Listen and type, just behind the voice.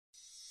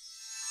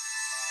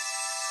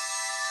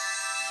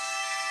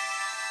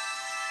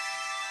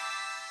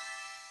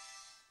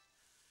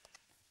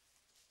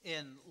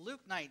In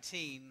Luke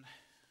 19, you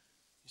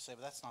say,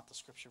 but that's not the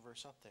scripture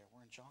verse up there.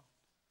 We're in John.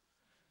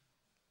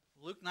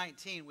 Luke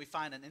 19, we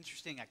find an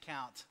interesting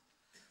account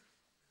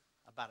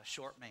about a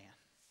short man.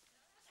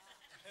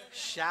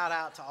 Shout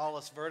out to all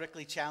us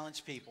vertically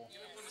challenged people.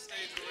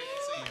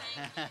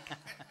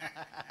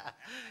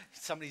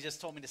 Somebody just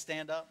told me to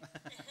stand up.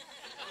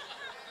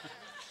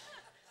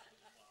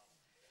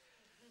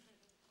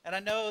 And I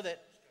know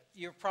that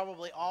you're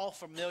probably all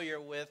familiar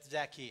with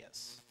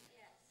Zacchaeus.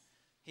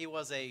 He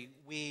was a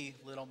wee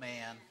little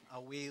man.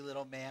 A wee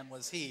little man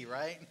was he,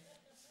 right?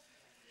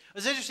 It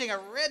was interesting. I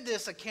read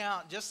this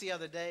account just the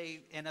other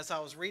day, and as I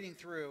was reading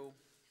through,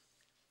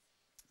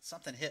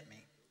 something hit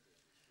me.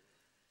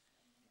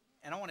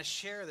 And I want to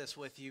share this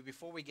with you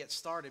before we get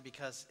started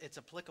because it's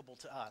applicable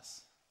to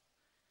us.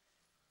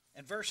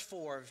 In verse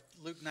 4 of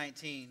Luke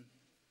 19,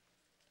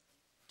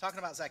 talking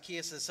about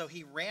Zacchaeus, says, so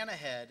he ran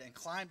ahead and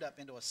climbed up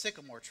into a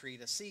sycamore tree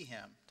to see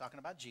him, talking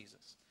about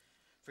Jesus,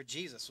 for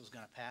Jesus was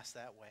going to pass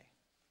that way.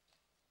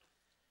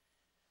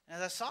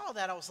 And as I saw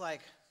that, I was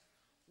like,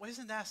 well,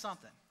 isn't that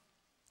something?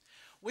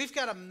 We've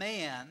got a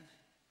man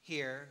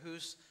here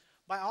who's,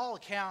 by all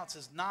accounts,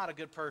 is not a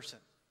good person.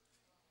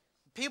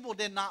 People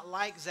did not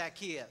like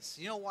Zacchaeus.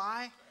 You know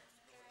why?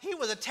 He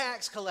was a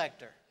tax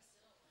collector.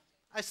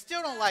 I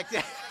still don't like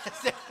that.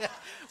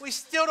 We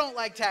still don't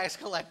like tax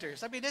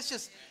collectors. I mean, it's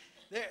just,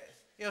 you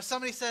know,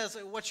 somebody says,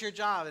 what's your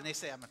job? And they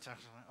say, I'm a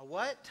tax collector. A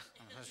what?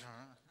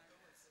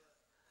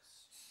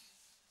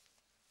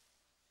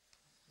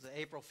 The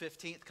April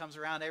 15th comes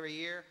around every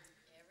year?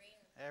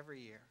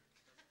 Every year.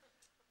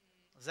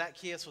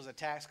 Zacchaeus was a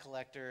tax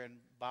collector, and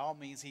by all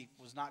means, he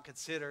was not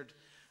considered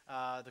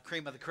the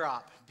cream of the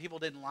crop. People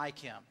didn't like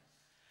him.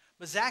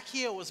 But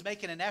Zacchaeus was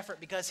making an effort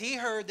because he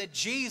heard that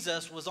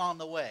Jesus was on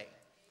the way.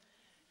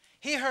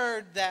 He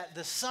heard that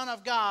the Son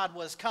of God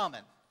was coming.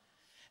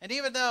 And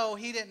even though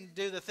he didn't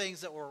do the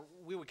things that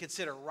we would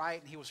consider right,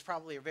 and he was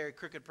probably a very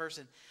crooked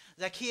person,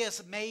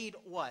 Zacchaeus made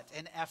what?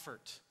 An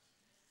effort.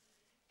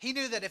 He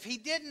knew that if he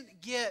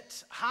didn't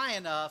get high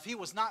enough, he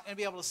was not going to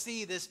be able to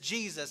see this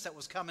Jesus that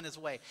was coming his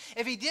way.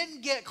 If he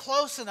didn't get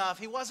close enough,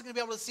 he wasn't going to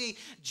be able to see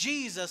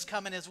Jesus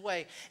coming his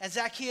way. And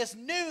Zacchaeus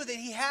knew that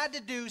he had to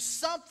do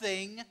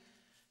something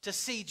to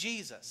see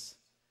Jesus.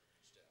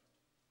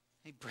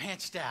 He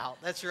branched out.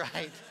 That's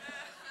right.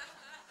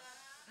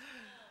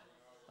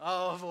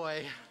 Oh,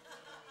 boy.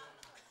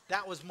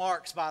 That was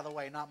Mark's, by the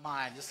way, not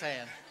mine. Just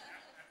saying.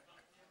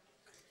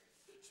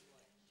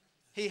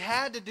 He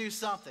had to do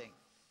something.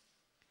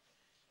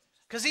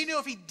 Because he knew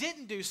if he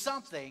didn't do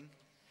something,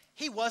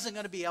 he wasn't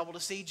going to be able to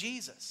see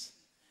Jesus.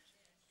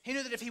 He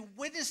knew that if he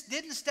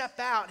didn't step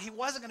out, he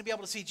wasn't going to be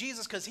able to see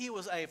Jesus because he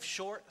was of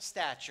short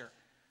stature.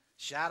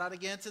 Shout out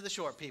again to the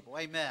short people.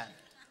 Amen.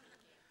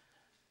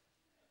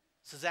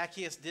 So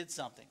Zacchaeus did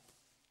something.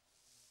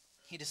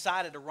 He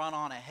decided to run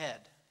on ahead.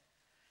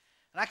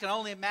 And I can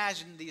only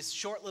imagine these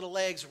short little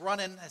legs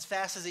running as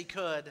fast as he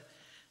could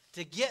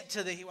to get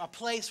to a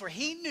place where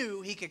he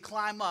knew he could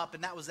climb up,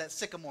 and that was that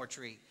sycamore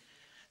tree.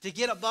 To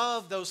get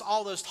above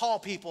all those tall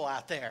people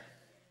out there.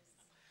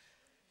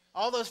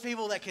 All those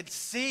people that could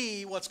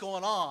see what's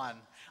going on.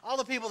 All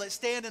the people that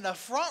stand in the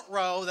front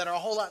row that are a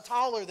whole lot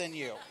taller than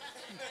you.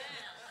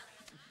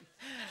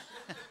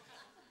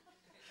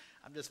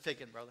 I'm just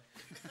picking, brother.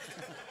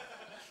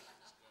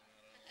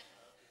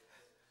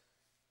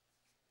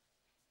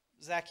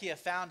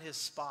 Zacchaeus found his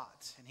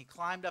spot, and he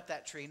climbed up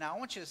that tree. Now, I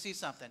want you to see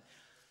something.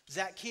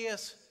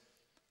 Zacchaeus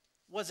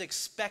was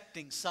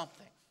expecting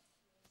something.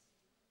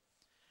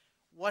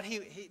 What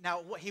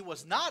he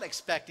was not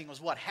expecting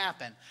was what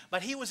happened,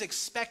 but he was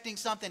expecting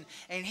something,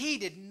 and he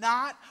did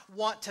not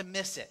want to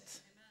miss it.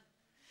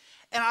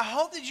 And I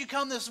hope that you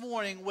come this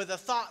morning with the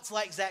thoughts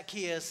like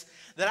Zacchaeus,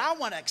 that I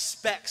want to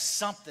expect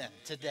something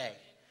today.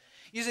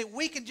 You see,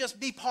 we can just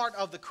be part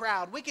of the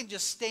crowd. We can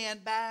just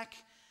stand back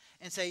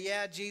and say,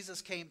 yeah,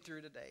 Jesus came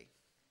through today.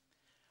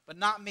 But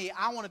not me.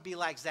 I want to be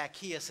like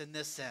Zacchaeus in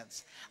this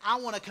sense.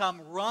 I want to come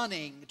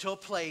to a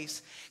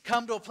place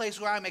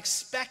where I'm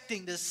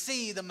expecting to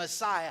see the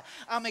Messiah.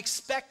 I'm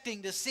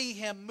expecting to see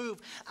him move.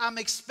 I'm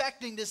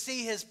expecting to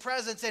see his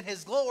presence and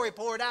his glory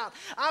poured out.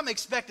 I'm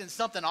expecting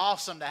something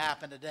awesome to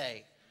happen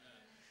today.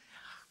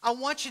 I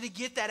want you to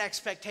get that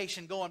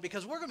expectation going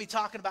because we're going to be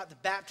talking about the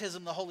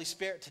baptism of the Holy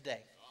Spirit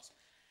today.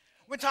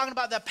 We're talking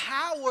about the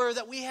power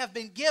that we have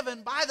been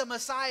given by the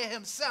Messiah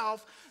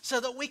himself so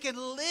that we can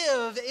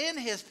live in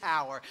his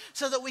power,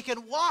 so that we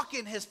can walk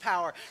in his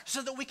power,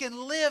 so that we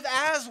can live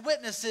as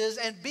witnesses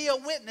and be a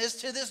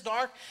witness to this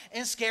dark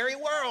and scary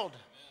world.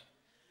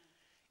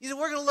 You know,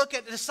 we're going to look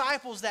at the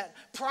disciples that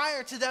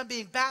prior to them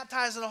being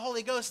baptized in the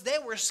Holy Ghost, they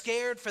were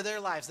scared for their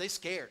lives. They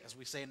scared, as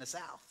we say in the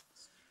South.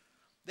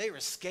 They were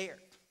scared.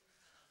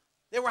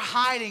 They were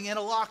hiding in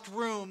a locked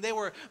room. They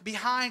were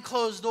behind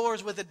closed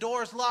doors with the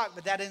doors locked,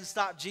 but that didn't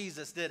stop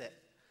Jesus, did it?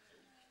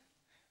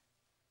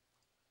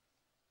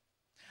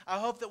 I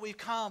hope that we've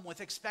come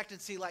with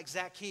expectancy like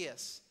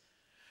Zacchaeus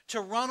to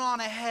run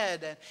on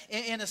ahead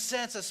in a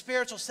sense, a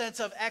spiritual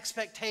sense of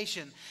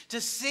expectation, to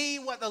see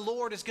what the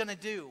Lord is going to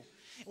do.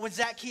 When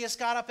Zacchaeus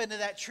got up into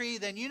that tree,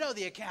 then you know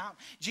the account.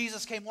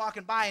 Jesus came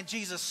walking by and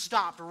Jesus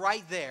stopped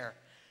right there.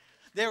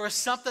 There was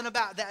something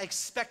about that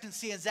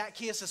expectancy in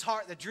Zacchaeus'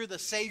 heart that drew the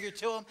Savior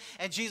to him.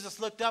 And Jesus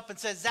looked up and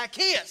said,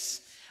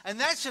 Zacchaeus. And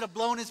that should have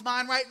blown his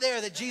mind right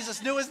there that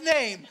Jesus knew his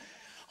name.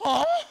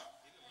 Oh,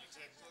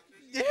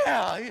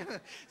 yeah. He's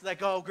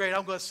like, oh, great,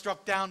 I'm going to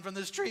struck down from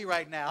this tree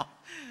right now.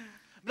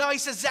 No, he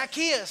says,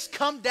 Zacchaeus,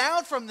 come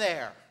down from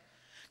there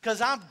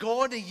because I'm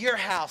going to your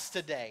house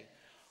today.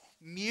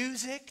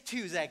 Music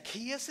to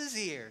Zacchaeus'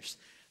 ears.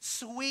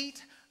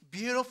 Sweet,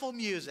 beautiful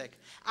music.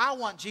 I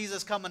want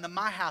Jesus coming to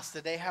my house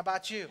today. How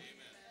about you? Amen.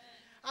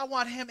 I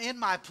want him in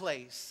my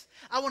place.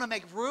 I want to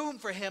make room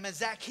for him, and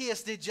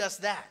Zacchaeus did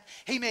just that.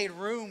 He made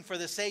room for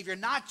the Savior.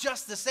 Not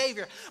just the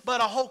Savior,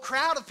 but a whole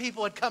crowd of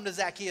people had come to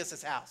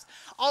Zacchaeus' house.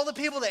 All the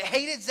people that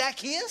hated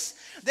Zacchaeus,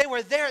 they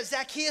were there at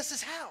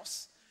Zacchaeus'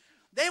 house.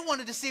 They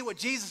wanted to see what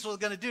Jesus was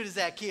going to do to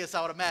Zacchaeus,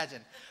 I would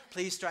imagine.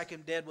 Please strike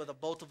him dead with a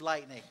bolt of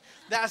lightning.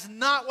 That's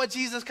not what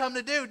Jesus come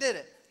to do, did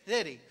it?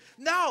 Did he?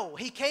 No,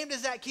 he came to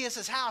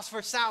Zacchaeus' house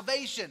for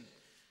salvation.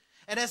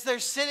 And as they're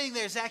sitting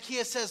there,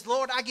 Zacchaeus says,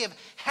 Lord, I give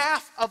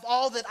half of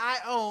all that I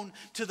own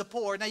to the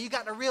poor. Now, you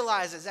got to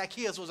realize that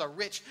Zacchaeus was a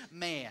rich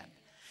man.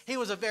 He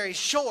was a very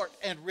short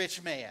and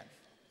rich man.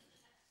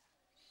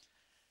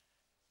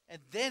 And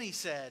then he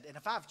said, and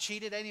if I've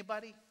cheated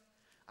anybody,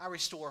 I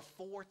restore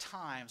 4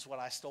 times what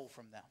I stole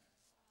from them.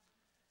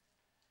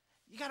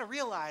 You got to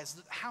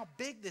realize how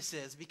big this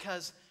is,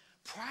 because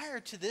prior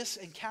to this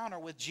encounter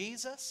with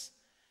Jesus,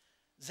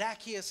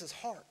 Zacchaeus'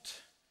 heart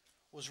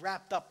was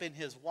wrapped up in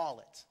his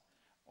wallet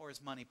or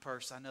his money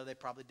purse. I know they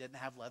probably didn't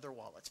have leather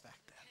wallets back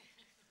then.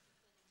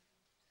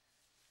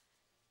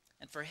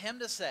 And for him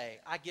to say,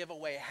 I give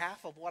away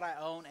half of what I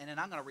own and then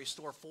I'm going to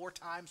restore 4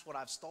 times what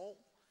I've stole,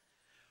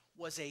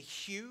 was a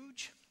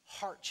huge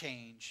heart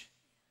change.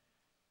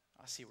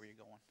 I see where you're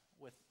going.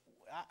 With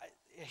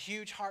a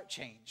huge heart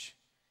change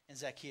in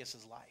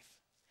Zacchaeus' life.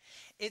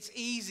 It's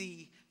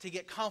easy to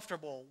get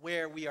comfortable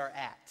where we are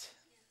at.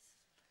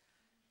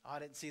 Oh, I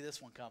didn't see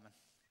this one coming.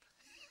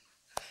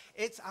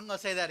 I'm going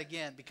to say that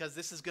again because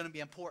this is going to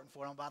be important for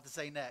what I'm about to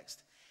say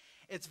next.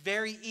 It's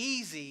very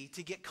easy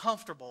to get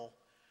comfortable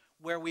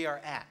where we are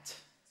at.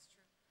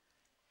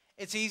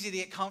 It's easy to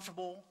get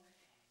comfortable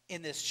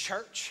in this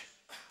church.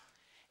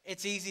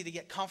 It's easy to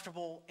get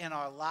comfortable in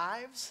our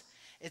lives.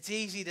 It's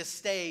easy to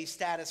stay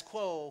status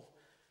quo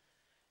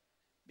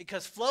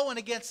because flowing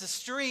against the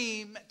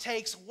stream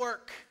takes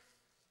work.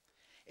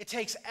 It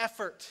takes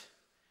effort.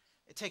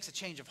 It takes a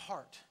change of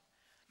heart.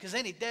 Because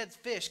any dead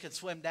fish can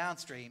swim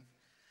downstream.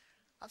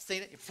 I've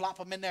seen it. You flop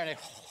them in there and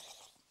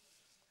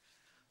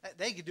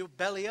they can do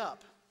belly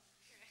up.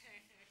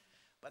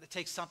 But it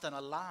takes something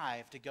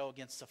alive to go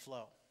against the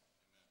flow.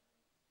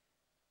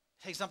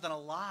 It takes something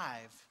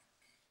alive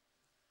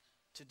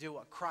to do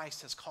what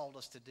Christ has called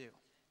us to do.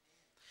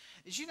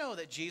 Did you know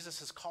that Jesus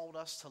has called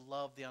us to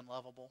love the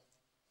unlovable?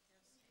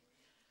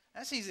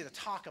 That's easy to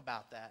talk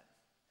about that.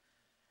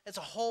 It's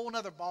a whole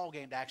other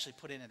ballgame to actually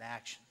put in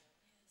action.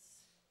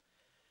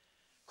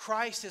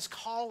 Christ is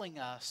calling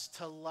us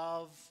to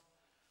love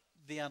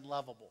the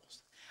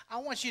unlovables. I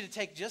want you to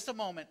take just a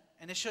moment,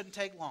 and it shouldn't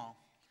take long,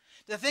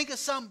 to think of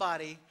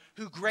somebody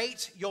who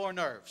grates your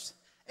nerves.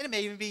 And it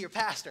may even be your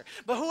pastor,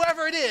 but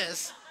whoever it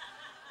is,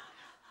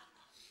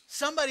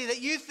 somebody that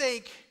you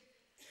think,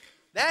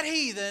 that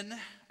heathen,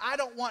 I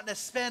don't want to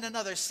spend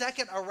another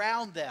second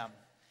around them.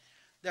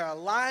 They're a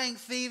lying,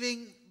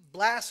 thieving,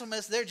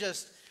 blasphemous.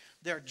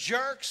 They're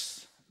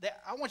jerks.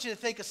 I want you to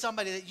think of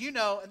somebody that you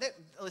know.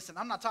 Listen,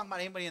 I'm not talking about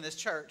anybody in this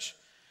church.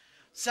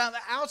 Some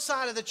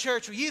outside of the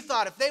church where you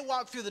thought if they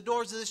walked through the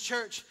doors of this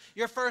church,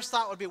 your first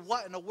thought would be,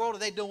 what in the world are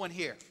they doing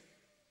here?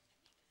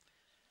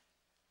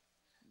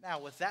 Now,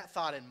 with that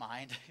thought in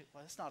mind,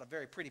 well, that's not a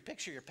very pretty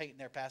picture you're painting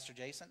there, Pastor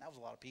Jason. That was a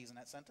lot of P's in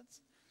that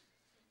sentence.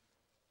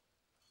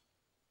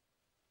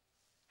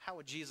 How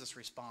would Jesus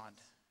respond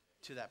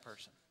to that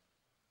person?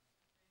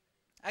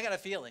 I got a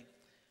feeling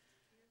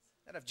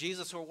that if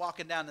Jesus were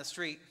walking down the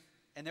street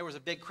and there was a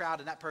big crowd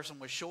and that person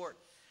was short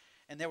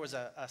and there was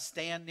a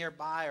stand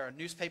nearby or a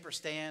newspaper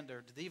stand, or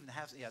do they even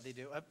have, yeah, they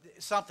do,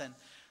 something,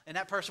 and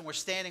that person was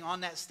standing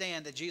on that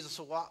stand, that Jesus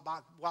would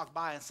walk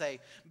by and say,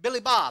 Billy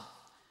Bob,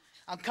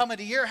 I'm coming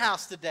to your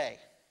house today.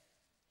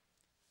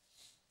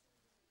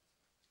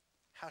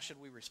 How should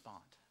we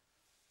respond?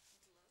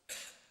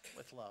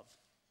 With love.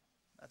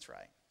 That's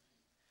right.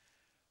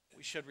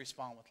 We should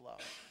respond with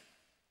love.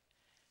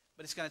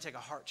 But it's going to take a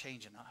heart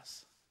change in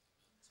us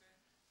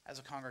as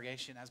a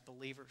congregation, as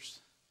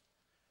believers,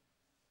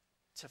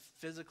 to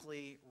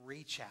physically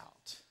reach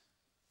out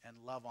and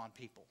love on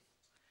people,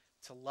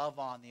 to love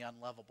on the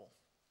unlovable,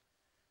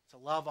 to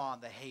love on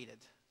the hated,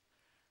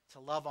 to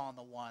love on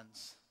the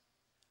ones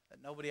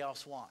that nobody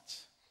else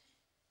wants.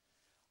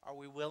 Are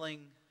we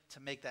willing to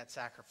make that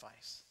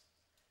sacrifice?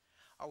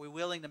 Are we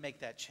willing to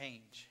make that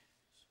change?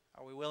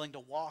 Are we willing to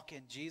walk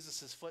in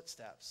Jesus'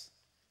 footsteps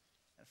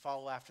and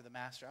follow after the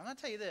Master? I'm going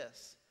to tell you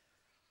this.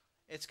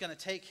 It's going to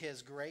take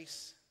His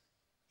grace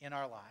in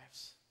our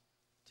lives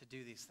to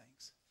do these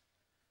things.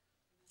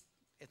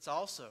 it's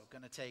also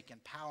going to take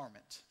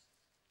empowerment.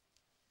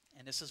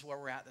 And this is where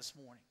we're at this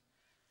morning.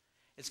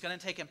 It's going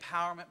to take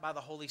empowerment by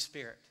the Holy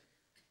Spirit.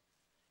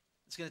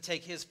 It's going to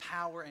take His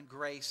power and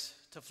grace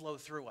to flow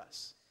through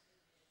us,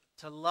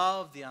 to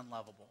love the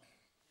unlovable.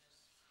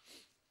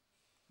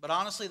 But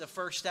honestly, the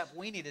first step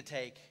we need to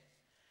take,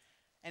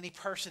 any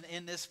person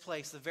in this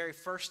place, the very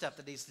first step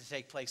that needs to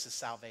take place is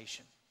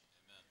salvation.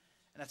 Amen.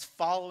 And that's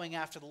following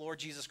after the Lord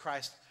Jesus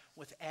Christ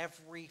with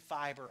every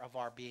fiber of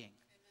our being. Amen.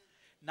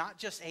 Not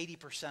just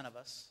 80% of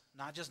us,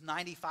 not just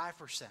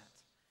 95%,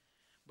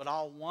 but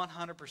all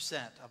 100%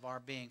 of our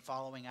being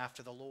following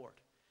after the Lord.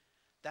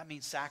 That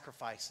means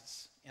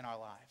sacrifices in our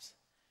lives.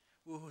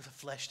 Ooh, the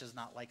flesh does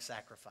not like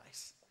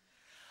sacrifice.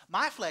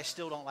 My flesh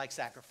still don't like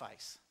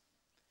sacrifice.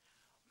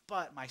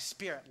 But my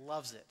spirit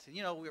loves it. And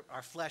you know,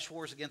 our flesh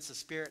wars against the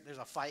spirit. There's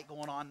a fight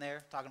going on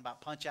there, talking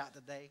about punch out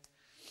today.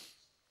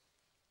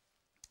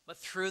 But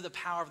through the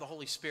power of the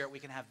Holy Spirit, we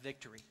can have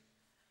victory.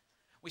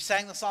 We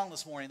sang the song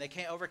this morning.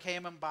 They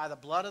overcame him by the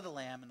blood of the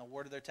Lamb and the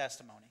word of their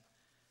testimony.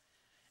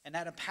 And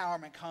that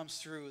empowerment comes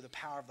through the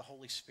power of the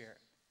Holy Spirit.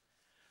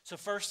 So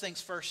first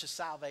things first is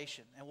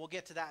salvation. And we'll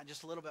get to that in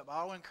just a little bit. But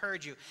I want to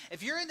encourage you,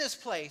 if you're in this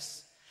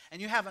place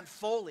and you haven't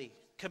fully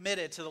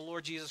committed to the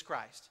Lord Jesus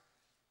Christ,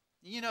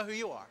 you know who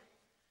you are.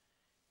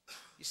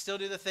 You still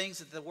do the things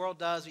that the world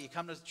does. You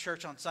come to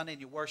church on Sunday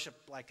and you worship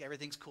like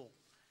everything's cool.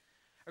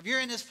 Or if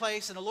you're in this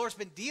place and the Lord's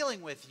been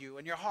dealing with you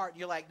in your heart, and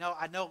you're like, no,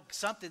 I know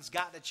something's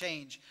got to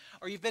change.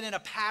 Or you've been in a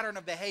pattern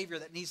of behavior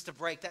that needs to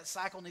break. That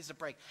cycle needs to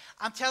break.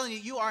 I'm telling you,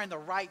 you are in the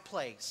right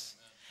place.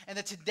 Amen. And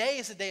that today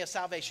is the day of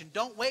salvation.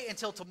 Don't wait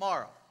until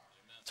tomorrow.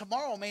 Amen.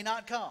 Tomorrow may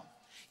not come.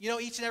 You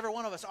know, each and every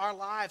one of us, our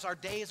lives, our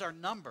days are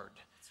numbered.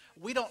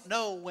 We don't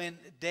know when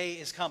day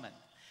is coming.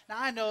 Now,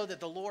 I know that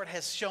the Lord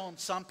has shown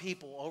some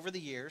people over the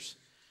years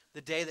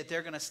the day that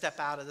they're going to step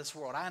out of this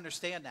world. I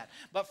understand that.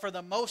 But for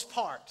the most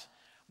part,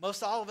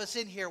 most all of us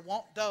in here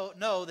won't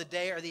know the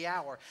day or the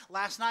hour.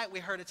 Last night we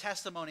heard a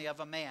testimony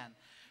of a man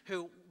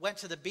who went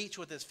to the beach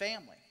with his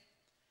family.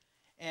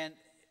 And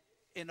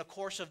in the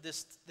course of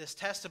this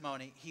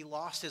testimony, he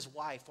lost his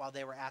wife while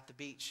they were at the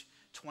beach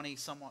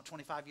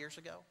 25 years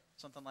ago,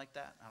 something like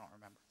that. I don't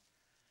remember.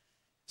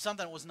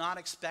 Something that was not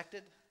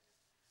expected.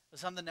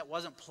 Something that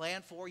wasn't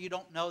planned for. You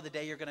don't know the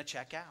day you're going to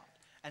check out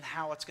and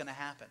how it's going to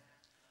happen.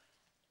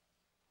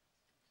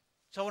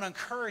 So I want to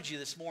encourage you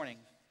this morning,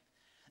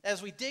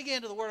 as we dig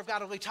into the Word of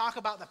God, as we talk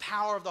about the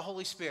power of the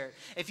Holy Spirit,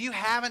 if you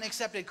haven't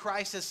accepted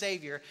Christ as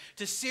Savior,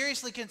 to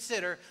seriously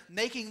consider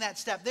making that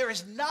step. There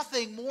is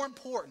nothing more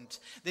important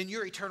than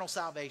your eternal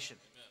salvation.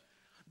 Amen.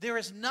 There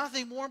is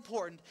nothing more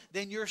important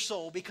than your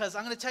soul, because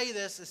I'm going to tell you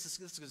this is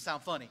going to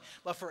sound funny,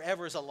 but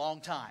forever is a long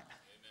time.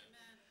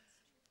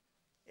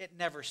 It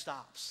never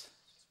stops.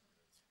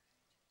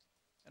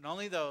 And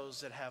only those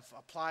that have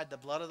applied the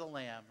blood of the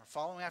Lamb or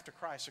following after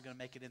Christ are going to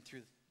make it in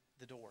through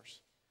the doors.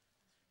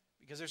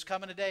 Because there's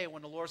coming a day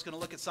when the Lord's going to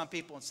look at some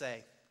people and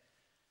say,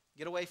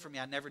 get away from me,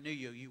 I never knew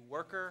you, you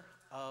worker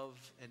of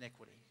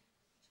iniquity.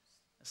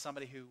 As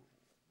somebody who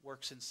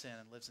works in sin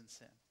and lives in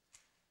sin.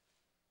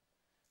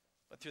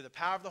 But through the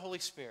power of the Holy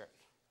Spirit,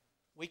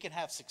 we can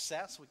have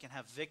success, we can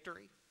have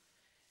victory.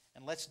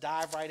 And let's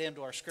dive right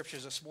into our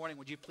scriptures this morning.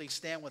 Would you please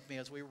stand with me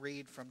as we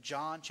read from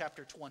John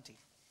chapter 20.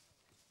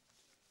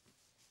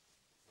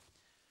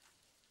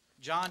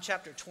 John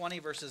chapter 20,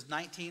 verses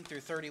 19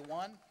 through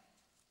 31.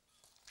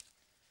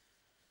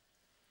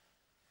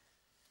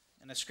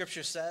 And the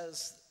scripture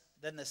says,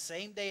 then the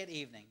same day at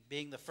evening,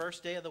 being the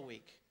first day of the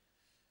week,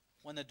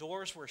 when the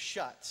doors were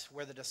shut,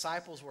 where the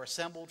disciples were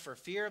assembled for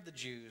fear of the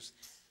Jews,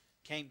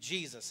 came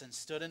Jesus and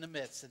stood in the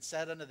midst and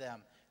said unto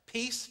them,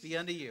 peace be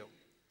unto you.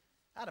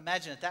 I'd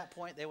imagine at that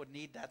point they would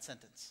need that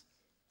sentence.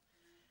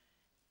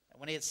 And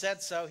when he had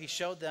said so, he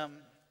showed them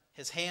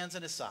his hands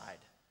and his side.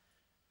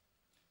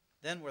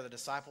 Then were the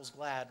disciples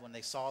glad when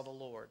they saw the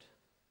Lord.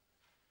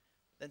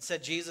 Then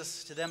said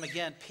Jesus to them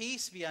again,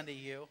 peace be unto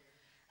you.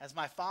 As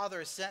my Father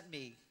has sent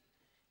me,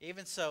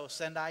 even so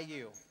send I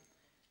you.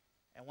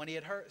 And when he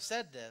had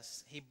said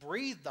this, he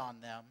breathed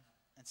on them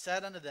and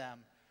said unto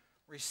them,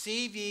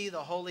 receive ye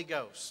the Holy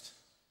Ghost.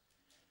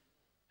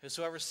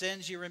 Whosoever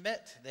sins you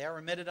remit, they are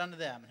remitted unto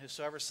them. And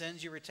whosoever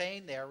sins you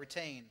retain, they are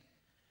retained.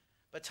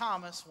 But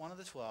Thomas, one of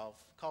the 12,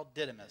 called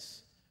Didymus,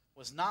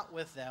 was not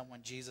with them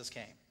when Jesus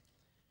came.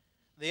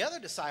 The other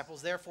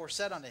disciples therefore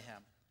said unto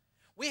him,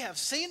 we have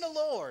seen the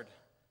Lord.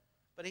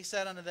 But he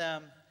said unto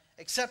them,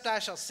 except I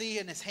shall see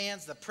in his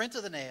hands the print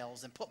of the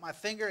nails, and put my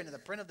finger into the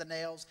print of the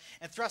nails,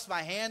 and thrust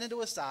my hand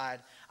into his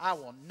side, I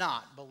will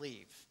not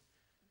believe.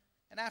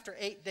 And after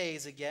 8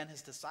 days again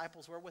his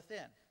disciples were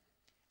within,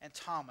 and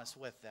Thomas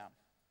with them.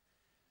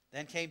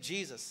 Then came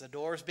Jesus, the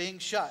doors being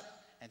shut,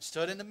 and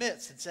stood in the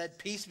midst, and said,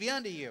 peace be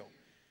unto you.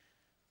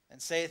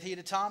 And saith he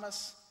to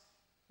Thomas,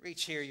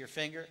 reach here your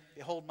finger,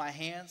 behold my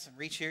hands, and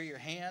reach here your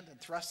hand, and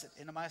thrust it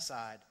into my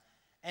side.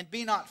 And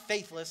be not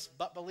faithless,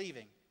 but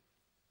believing.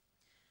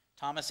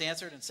 Thomas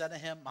answered and said to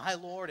him, my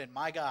Lord and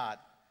my God.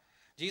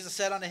 Jesus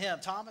said unto him,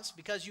 Thomas,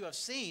 because you have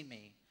seen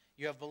me,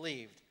 you have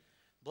believed.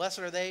 Blessed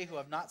are they who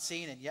have not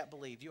seen and yet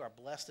believed. You are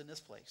blessed in this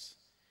place.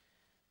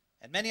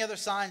 And many other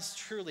signs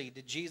truly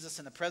did Jesus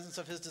in the presence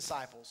of his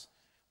disciples,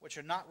 which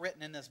are not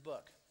written in this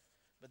book.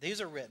 But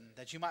these are written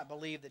that you might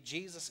believe that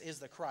Jesus is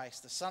the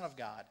Christ, the Son of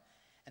God,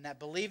 and that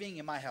believing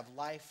you might have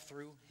life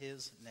through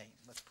his name.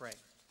 Let's pray.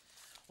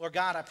 Lord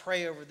God, I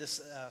pray over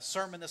this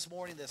sermon this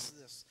morning,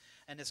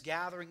 this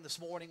gathering this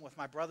morning with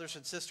my brothers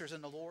and sisters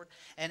in the Lord.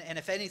 And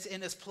if any's in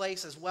this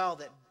place as well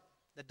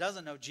that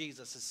doesn't know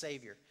Jesus as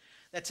Savior,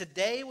 that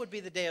today would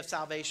be the day of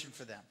salvation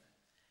for them.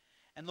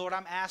 And Lord,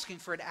 I'm asking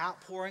for an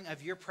outpouring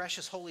of your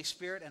precious Holy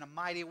Spirit in a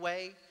mighty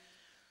way,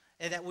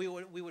 and that we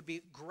would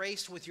be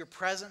graced with your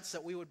presence,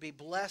 that we would be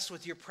blessed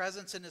with your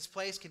presence in this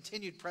place,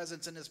 continued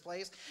presence in this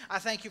place. I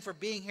thank you for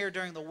being here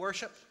during the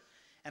worship,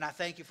 and I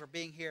thank you for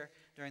being here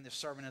during the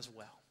sermon as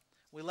well.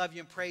 We love you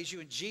and praise you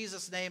in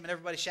Jesus' name, and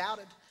everybody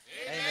shouted,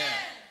 Amen.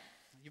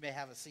 You may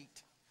have a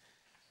seat.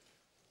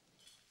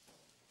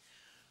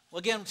 Well,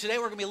 again, today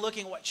we're going to be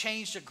looking at what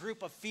changed a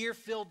group of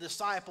fear-filled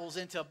disciples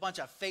into a bunch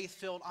of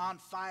faith-filled,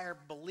 on-fire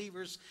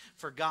believers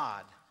for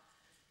God.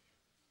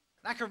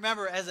 And I can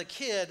remember as a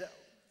kid,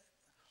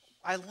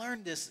 I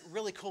learned this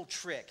really cool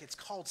trick. It's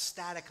called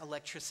static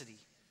electricity.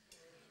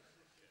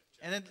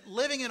 And then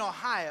living in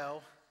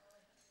Ohio,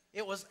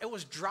 it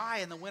was dry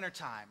in the winter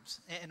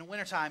times. In the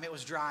wintertime, it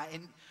was dry.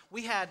 And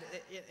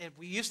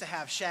we used to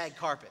have shag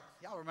carpet.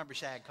 Y'all remember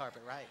shag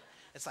carpet, right?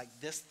 It's like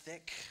this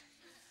thick.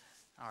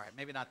 All right,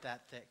 maybe not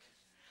that thick.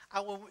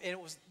 It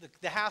was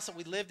the house that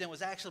we lived in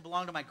was actually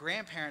belonged to my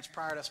grandparents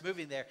prior to us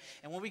moving there.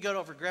 And when we go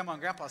over to Grandma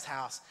and Grandpa's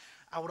house,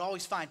 I would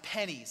always find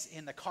pennies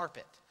in the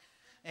carpet.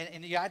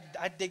 And yeah,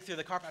 I'd dig through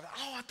the carpet. I'd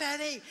be, oh, a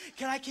penny.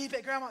 Can I keep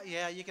it, Grandma?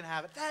 Yeah, you can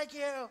have it. Thank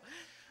you.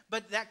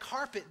 But that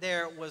carpet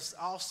there was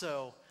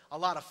also a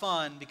lot of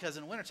fun because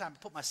in the wintertime,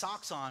 I put my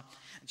socks on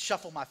and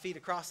shuffle my feet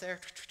across there.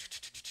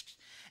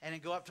 And then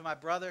go up to my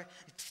brother,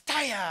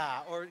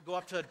 or go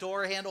up to a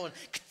door handle and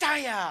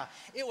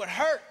it would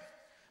hurt,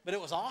 but it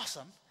was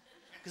awesome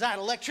because I had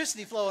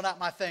electricity flowing out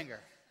my finger.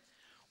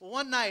 Well,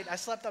 one night I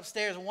slept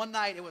upstairs, and one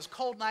night it was a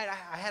cold night.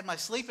 I had my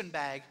sleeping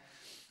bag,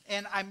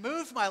 and I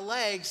moved my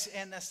legs,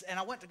 and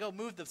I went to go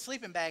move the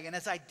sleeping bag, and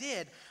as I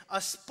did,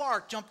 a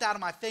spark jumped out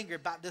of my finger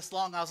about this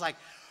long. I was like,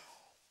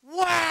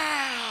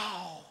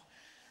 wow,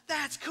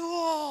 that's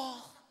cool.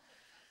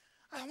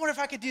 I wonder if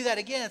I could do that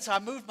again. So I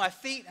moved my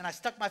feet and I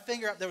stuck my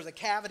finger up. There was a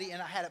cavity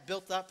and I had it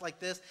built up like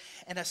this.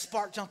 And a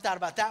spark jumped out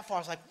about that far. I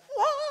was like,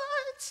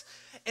 what?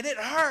 And it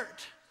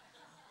hurt.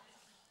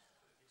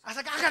 I was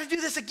like, I got to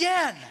do this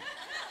again.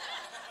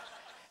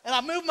 And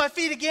I moved my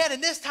feet again.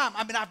 And this time,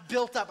 I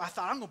built up. I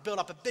thought, I'm going to build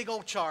up a big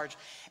old charge.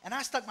 And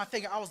I stuck my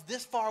finger. I was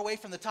this far away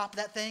from the top of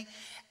that thing.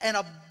 And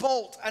a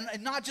bolt, and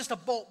not just a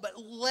bolt, but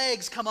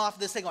legs come off of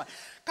this thing going,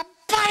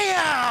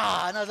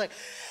 kabaya! And I was like,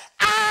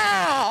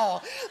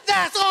 ow,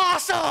 that's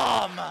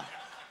awesome.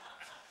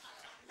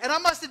 And I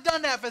must have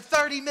done that for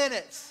 30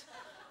 minutes.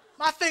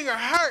 My finger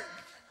hurt,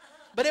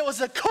 but it was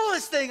the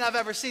coolest thing I've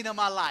ever seen in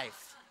my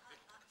life.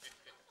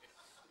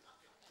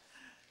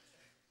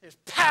 There's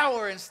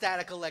power in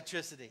static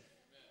electricity.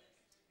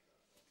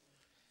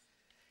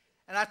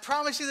 And I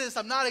promise you this,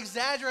 I'm not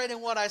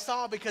exaggerating what I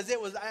saw because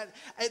it was,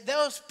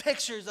 those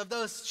pictures of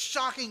those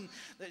shocking,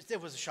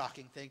 it was a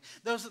shocking thing.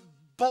 Those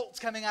bolts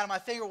coming out of my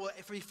finger will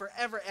be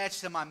forever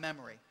etched in my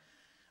memory.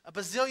 A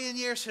bazillion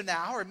years from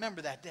now, I'll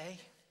remember that day.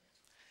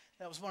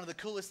 That was one of the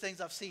coolest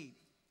things I've seen.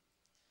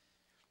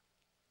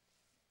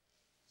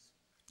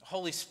 The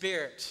Holy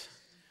Spirit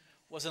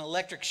was an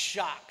electric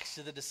shock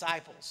to the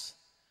disciples.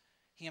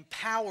 He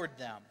empowered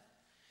them.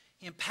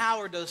 He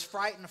empowered those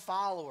frightened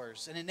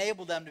followers and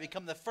enabled them to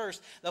become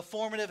the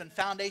formative and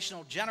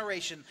foundational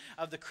generation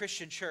of the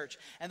Christian church.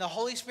 And the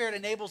Holy Spirit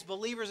enables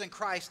believers in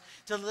Christ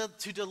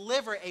to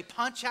deliver a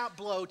punch-out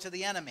blow to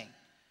the enemy,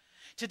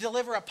 to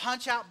deliver a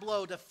punch-out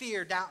blow to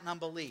fear, doubt, and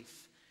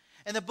unbelief.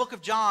 In the book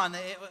of John,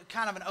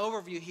 kind of an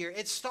overview here,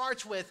 it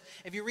starts with,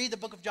 if you read the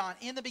book of John,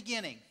 in the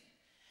beginning,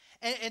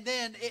 and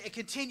then it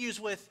continues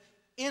with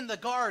in the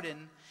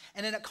garden,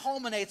 and then it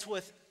culminates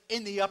with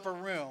in the upper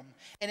room.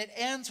 And it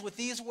ends with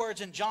these words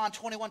in John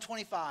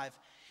 21:25.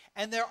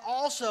 And there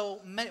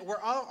were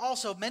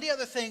also many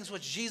other things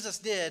which Jesus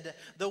did,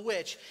 the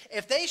which,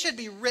 if they should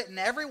be written,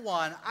 every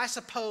one, I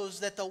suppose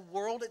that the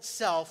world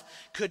itself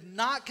could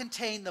not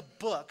contain the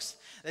books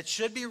that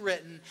should be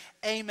written.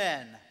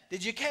 Amen.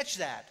 Did you catch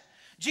that?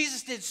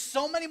 Jesus did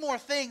so many more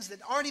things that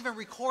aren't even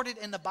recorded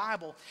in the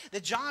Bible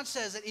that John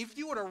says that if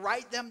you were to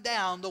write them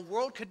down, the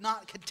world could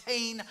not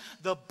contain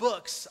the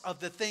books of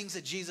the things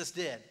that Jesus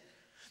did.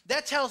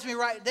 That tells me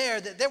right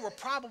there that there were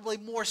probably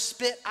more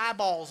spit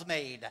eyeballs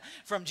made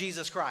from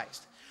Jesus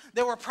Christ.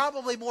 There were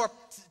probably more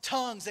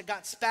tongues that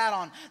got spat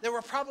on. There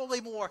were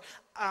probably more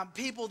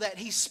people that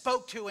he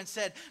spoke to and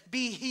said,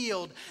 be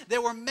healed.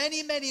 There were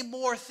many, many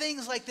more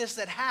things like this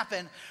that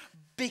happened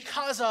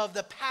because of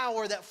the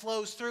power that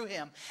flows through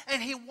him.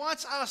 And he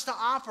wants us to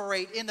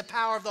operate in the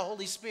power of the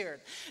Holy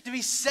Spirit, to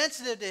be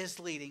sensitive to his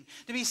leading,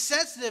 to be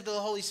sensitive to the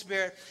Holy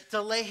Spirit, to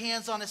lay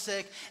hands on the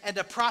sick, and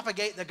to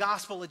propagate the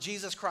gospel of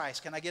Jesus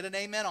Christ. Can I get an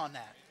amen on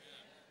that?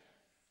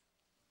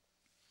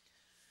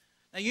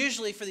 Now,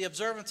 usually for the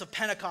observance of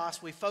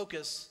Pentecost, we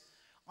focus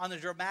on the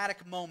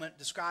dramatic moment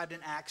described in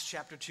Acts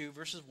chapter 2,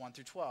 verses 1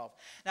 through 12.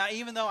 Now,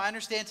 even though I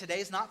understand today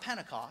is not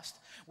Pentecost,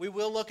 we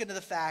will look into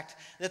the fact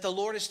that the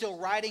Lord is still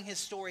writing his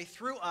story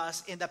through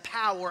us in the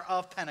power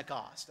of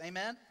Pentecost.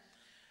 Amen?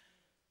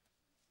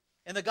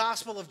 In the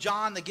Gospel of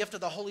John, the gift of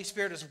the Holy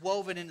Spirit is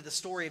woven into the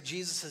story of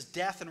Jesus'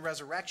 death and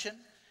resurrection.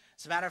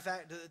 As a matter of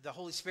fact, the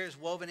Holy Spirit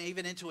is woven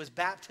even into his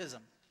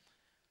baptism.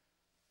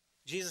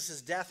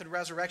 Jesus' death and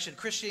resurrection.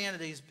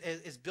 Christianity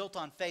is built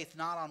on faith,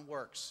 not on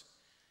works.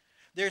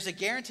 There's a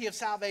guarantee of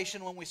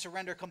salvation when we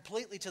surrender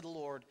completely to the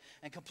Lord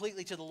and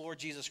completely to the Lord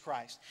Jesus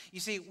Christ. You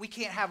see, we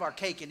can't have our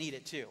cake and eat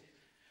it too.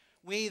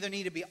 We either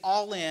need to be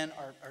all in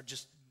or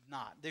just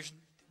not.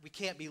 We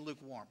can't be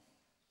lukewarm.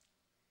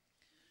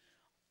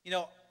 You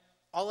know,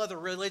 all other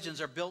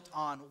religions are built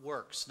on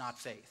works, not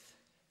faith.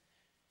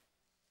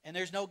 And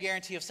there's no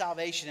guarantee of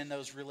salvation in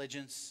those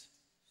religions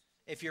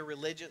if you're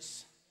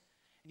religious.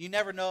 You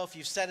never know if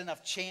you've said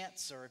enough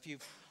chants or if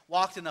you've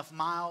walked enough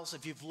miles,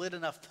 if you've lit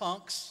enough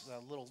punks, a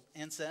little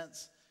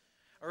incense,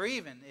 or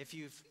even if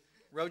you've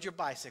rode your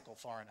bicycle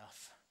far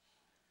enough.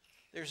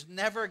 There's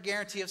never a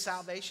guarantee of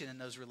salvation in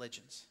those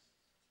religions.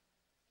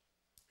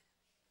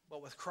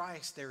 But with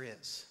Christ, there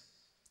is.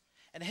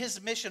 And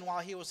his mission while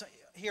he was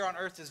here on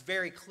earth is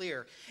very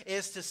clear,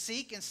 is to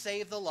seek and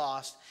save the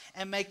lost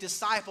and make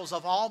disciples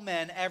of all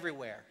men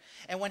everywhere.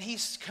 And when he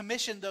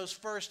commissioned those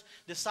first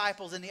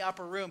disciples in the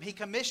upper room, he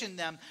commissioned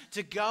them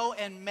to go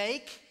and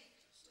make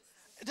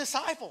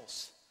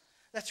disciples.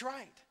 That's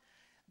right.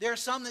 There are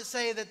some that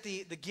say that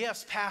the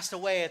gifts passed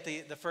away at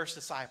the first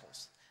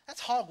disciples.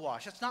 That's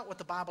hogwash. That's not what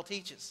the Bible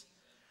teaches.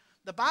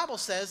 The Bible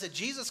says that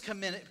Jesus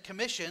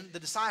commissioned the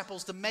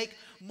disciples to make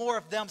more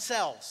of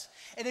themselves.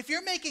 And if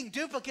you're making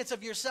duplicates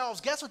of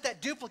yourselves, guess what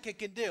that duplicate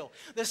can do?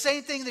 The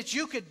same thing that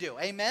you could do.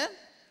 Amen?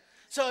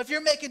 So if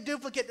you're making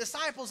duplicate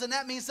disciples, then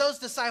that means those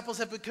disciples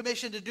have been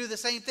commissioned to do the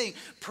same thing.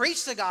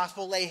 Preach the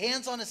gospel, lay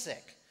hands on the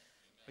sick.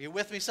 Are you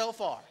with me so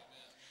far?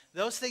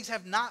 Those things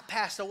have not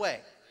passed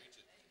away.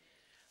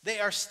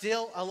 They are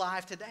still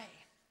alive today.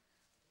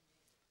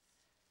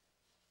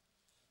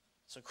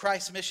 So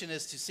Christ's mission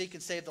is to seek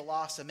and save the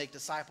lost and make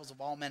disciples of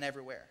all men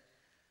everywhere.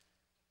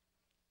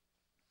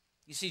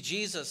 You see,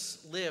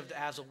 Jesus lived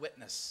as a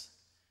witness.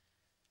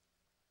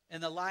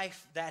 In the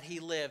life that he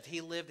lived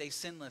a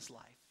sinless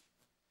life.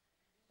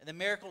 And the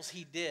miracles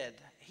he did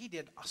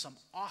some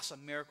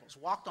awesome miracles.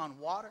 Walked on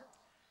water.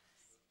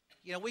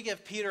 You know, we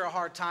give Peter a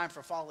hard time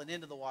for falling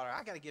into the water.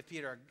 I got to give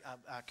Peter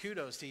a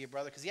kudos to you,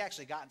 brother, because he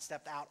actually got and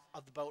stepped out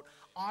of the boat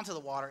onto the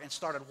water and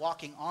started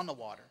walking on the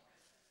water.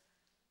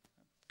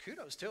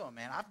 Kudos to him,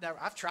 man.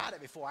 I've tried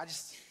it before. I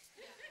just,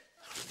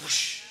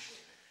 whoosh.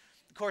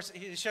 Of course,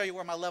 to show you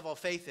where my level of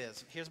faith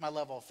is. Here's my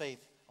level of faith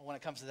when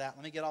it comes to that.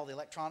 Let me get all the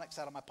electronics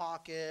out of my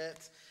pocket.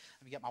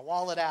 Let me get my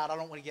wallet out. I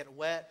don't want to get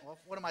wet. Well,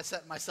 what am I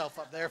setting myself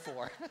up there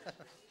for?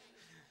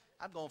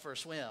 I'm going for a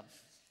swim.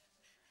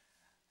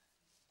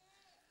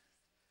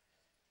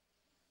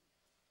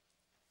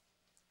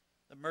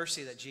 The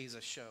mercy that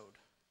Jesus showed.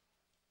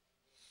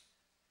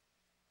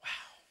 Wow.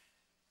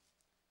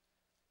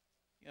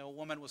 You know, a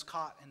woman was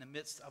caught in the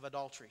midst of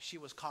adultery. She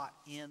was caught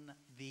in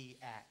the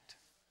act.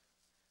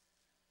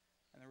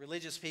 And the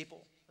religious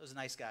people, those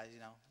nice guys,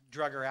 you know,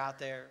 drug her out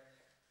there,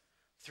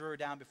 threw her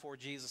down before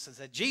Jesus and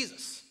said,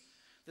 Jesus,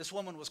 this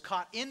woman was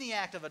caught in the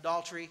act of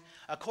adultery.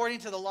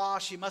 According to the law,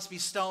 she must be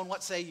stoned.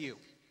 What say you?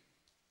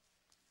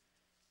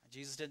 And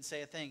Jesus didn't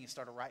say a thing. He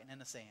started writing in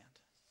the sand.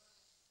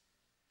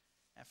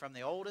 And from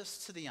the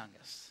oldest to the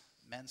youngest,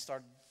 men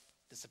started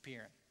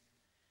disappearing.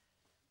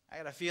 I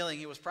got a feeling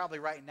he was probably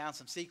writing down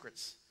some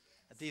secrets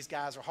that these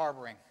guys are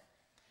harboring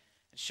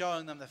and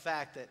showing them the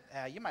fact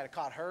that you might have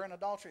caught her in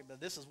adultery,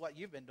 but this is what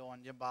you've been doing,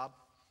 Jim Bob.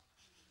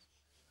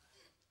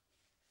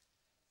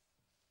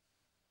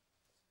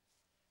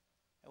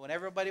 And when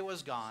everybody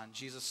was gone,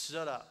 Jesus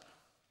stood up.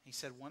 He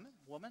said,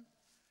 Woman,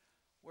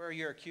 where are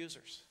your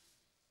accusers?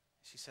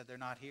 She said, they're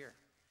not here.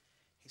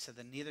 He said,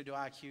 then neither do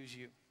I accuse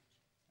you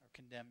or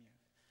condemn you.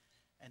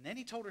 And then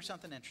he told her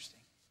something interesting.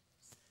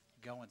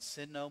 Go and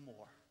sin no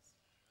more.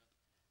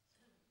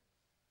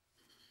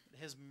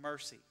 His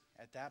mercy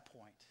at that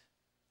point.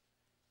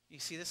 You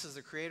see, this is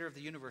the creator of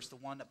the universe, the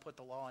one that put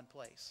the law in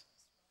place.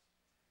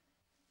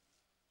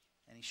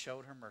 And he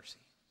showed her mercy.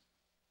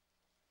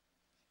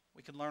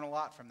 We can learn a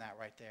lot from that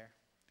right there.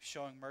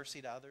 Showing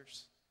mercy to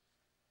others.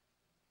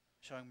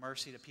 Showing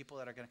mercy to people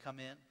that are going to come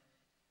in.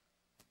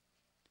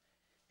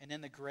 And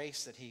then the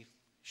grace that he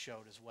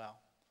showed as well.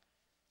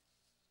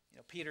 You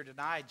know, Peter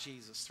denied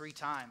Jesus 3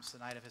 times the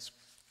night of his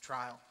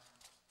trial.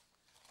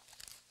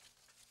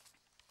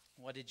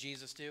 What did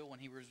Jesus do? When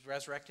he was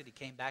resurrected, he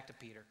came back to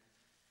Peter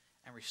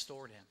and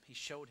restored him. He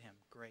showed him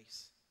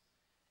grace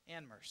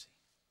and mercy.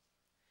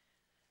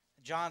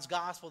 In John's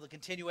gospel, the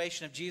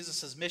continuation of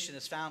Jesus' mission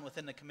is found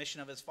within the commission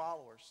of his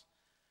followers.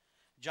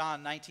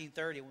 John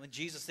 19:30, when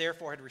Jesus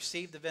therefore had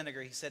received the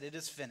vinegar, he said, it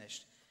is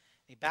finished.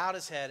 He bowed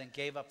his head and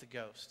gave up the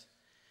ghost.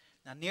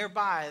 Now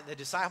nearby, the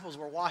disciples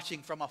were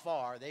watching from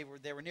afar. They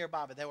were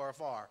nearby, but they were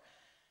afar.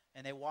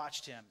 And they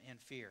watched him in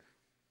fear.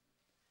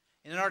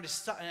 And in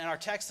our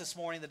text this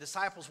morning, the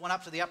disciples went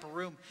up to the upper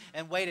room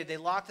and waited. They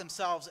locked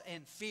themselves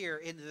in fear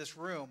into this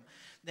room.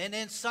 And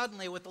then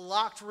suddenly, with the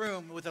locked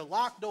room, with the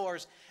locked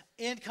doors,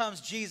 in comes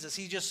Jesus.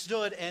 He just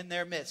stood in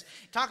their midst.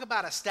 Talk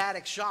about a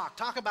static shock.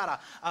 Talk about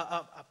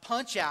a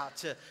punch out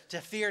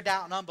to fear,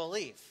 doubt, and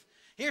unbelief.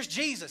 Here's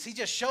Jesus. He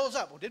just shows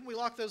up. Well, didn't we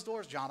lock those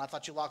doors? John, I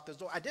thought you locked those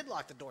doors. I did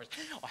lock the doors.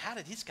 Well, how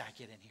did this guy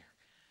get in here?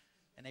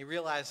 And they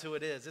realize who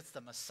it is. It's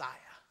the Messiah.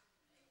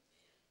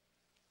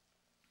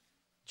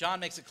 John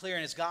makes it clear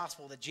in his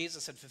gospel that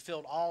Jesus had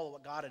fulfilled all of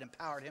what God had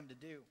empowered him to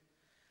do.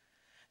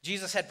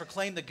 Jesus had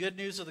proclaimed the good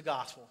news of the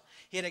gospel.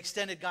 He had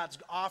extended God's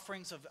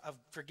offerings of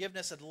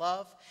forgiveness and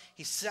love.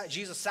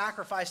 Jesus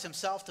sacrificed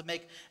himself to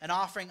make an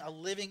offering a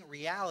living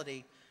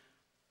reality.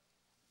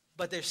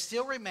 But there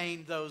still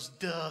remained those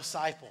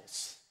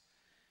disciples.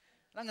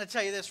 And I'm going to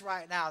tell you this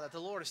right now, that the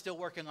Lord is still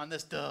working on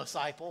this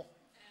disciple.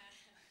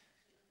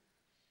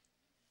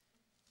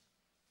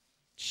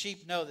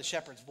 Sheep know the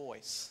shepherd's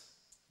voice.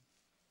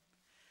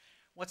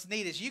 What's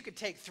neat is you could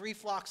take 3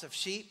 flocks of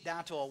sheep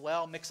down to a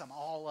well, mix them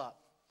all up.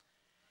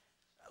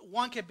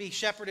 One could be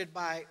shepherded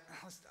by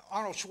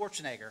Arnold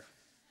Schwarzenegger.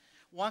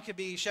 One could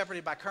be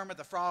shepherded by Kermit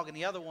the Frog, and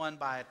the other one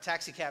by a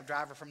taxi cab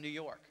driver from New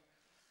York.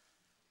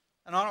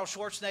 And Arnold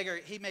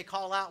Schwarzenegger, he may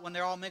call out when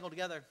they're all mingled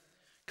together,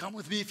 "Come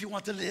with me if you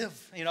want to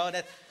live." You know,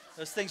 and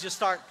those things just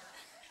start.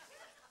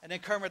 And then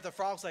Kermit the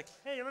Frog's like,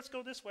 "Hey, let's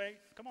go this way.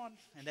 Come on."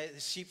 And the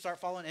sheep start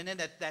following. And then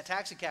that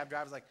taxi cab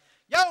driver's like,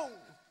 "Yo,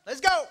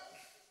 let's go."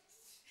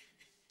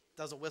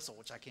 Does a whistle,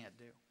 which I can't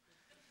do.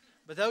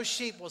 But those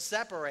sheep will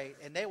separate,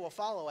 and they will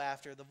follow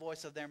after the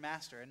voice of their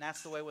master. And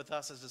that's the way with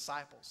us as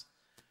disciples.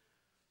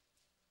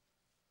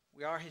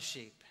 We are his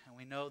sheep, and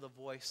we know the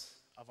voice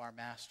of our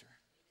master.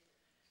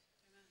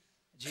 Amen.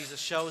 Jesus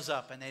shows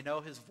up, and they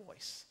know his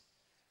voice.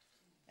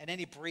 And then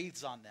he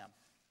breathes on them.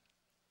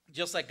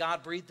 Just like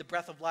God breathed the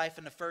breath of life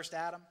into first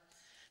Adam,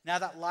 now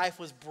that life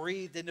was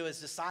breathed into his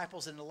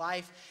disciples, and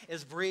life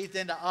is breathed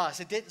into us.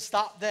 It didn't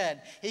stop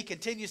then. He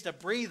continues to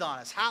breathe on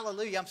us.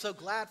 Hallelujah. I'm so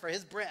glad for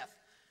his breath.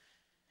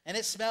 And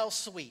it smells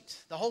sweet.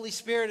 The Holy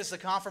Spirit is the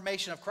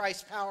confirmation of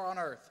Christ's power on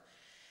earth.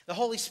 The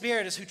Holy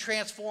Spirit is who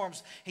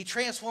transforms. He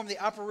transformed the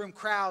upper room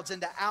crowds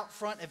into out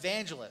front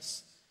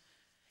evangelists.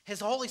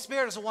 His Holy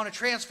Spirit is the one who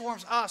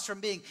transforms us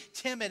from being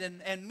timid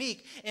and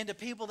meek into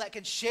people that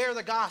can share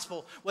the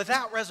gospel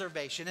without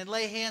reservation and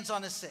lay hands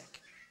on the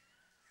sick.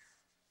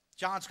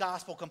 John's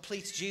gospel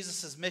completes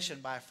Jesus'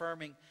 mission by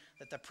affirming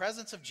that the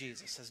presence of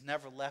Jesus has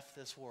never left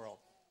this world.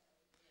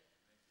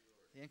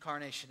 The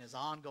incarnation is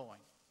ongoing.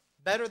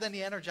 Better than the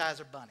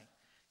Energizer Bunny.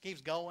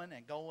 Keeps going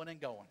and going and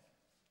going.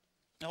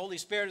 The Holy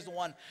Spirit is the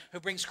one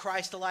who brings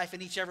Christ to life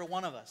in each and every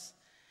one of us.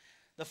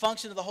 The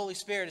function of the Holy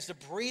Spirit is to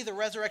breathe the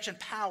resurrection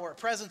power,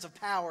 presence of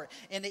power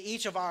into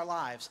each of our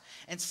lives.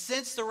 And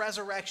since the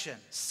resurrection,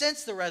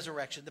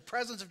 the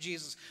presence of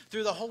Jesus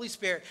through the Holy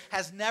Spirit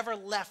has never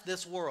left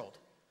this world.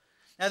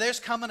 Now there's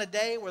coming a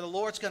day where the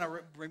Lord's going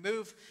to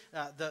remove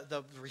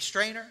the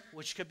restrainer,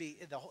 which could be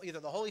either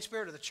the Holy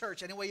Spirit or the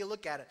church. Any way you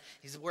look at it,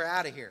 he says, we're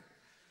out of here.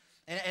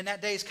 And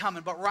that day is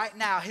coming. But right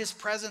now, his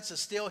presence is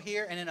still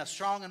here and in a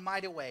strong and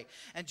mighty way.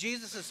 And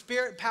Jesus'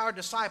 Spirit-empowered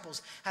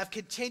disciples have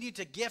continued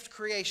to gift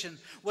creation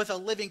with a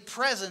living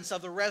presence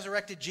of the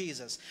resurrected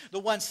Jesus, the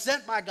one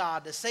sent by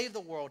God to save the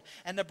world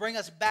and to bring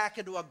us back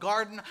into a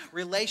garden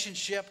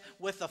relationship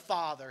with the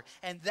Father.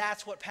 And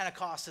that's what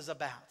Pentecost is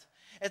about.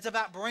 It's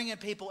about bringing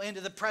people into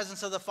the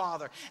presence of the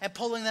Father and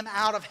pulling them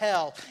out of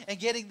hell and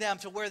getting them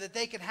to where that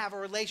they can have a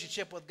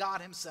relationship with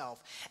God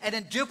himself, and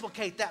then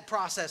duplicate that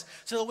process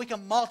so that we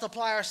can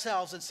multiply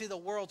ourselves and see the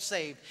world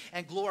saved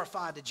and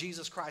glorified to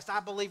Jesus Christ. I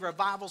believe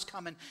revival's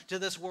coming to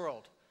this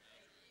world.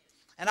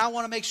 And I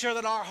want to make sure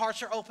that our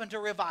hearts are open to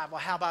revival.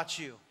 How about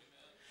you?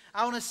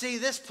 I want to see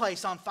this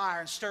place on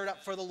fire and stirred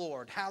up for the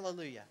Lord.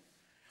 Hallelujah.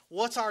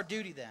 What's our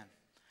duty then?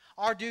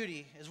 Our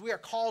duty is we are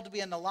called to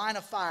be in the line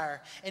of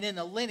fire and in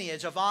the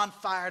lineage of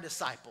on-fire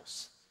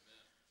disciples.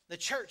 The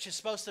church is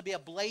supposed to be a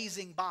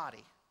blazing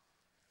body,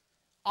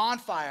 on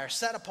fire,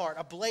 set apart,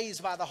 ablaze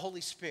by the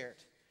Holy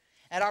Spirit.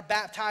 At our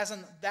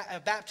baptism,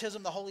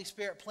 the Holy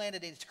Spirit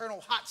planted an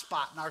eternal hot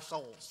spot in our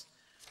souls.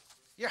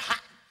 You're hot.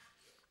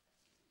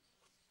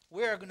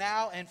 We are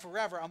now and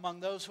forever among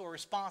those who are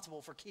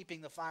responsible for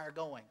keeping the fire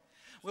going.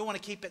 We want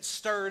to keep it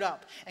stirred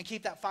up and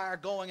keep that fire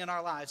going in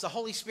our lives. The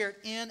Holy Spirit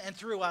in and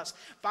through us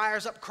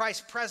fires up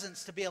Christ's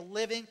presence to be a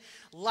living,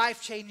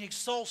 life-changing,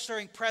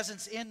 soul-stirring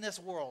presence in this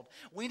world.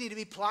 We need to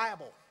be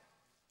pliable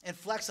and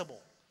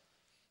flexible.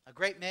 A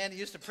great man who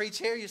used to preach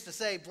here used to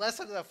say,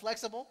 "Blessed are the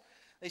flexible,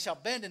 they shall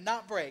bend and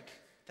not break."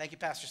 Thank you,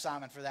 Pastor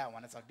Simon, for that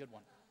one. It's a good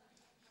one.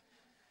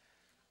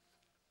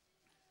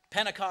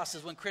 Pentecost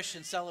is when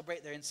Christians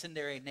celebrate their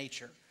incendiary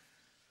nature.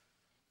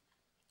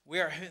 We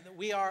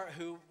are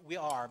who we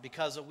are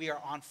because we are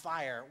on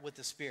fire with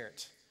the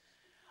Spirit.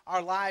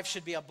 Our lives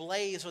should be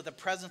ablaze with the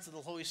presence of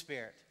the Holy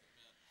Spirit.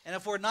 And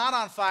if we're not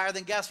on fire,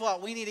 then guess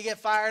what? We need to get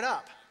fired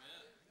up.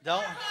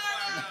 Don't.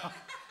 No.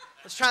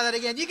 Let's try that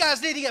again. You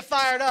guys need to get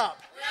fired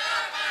up.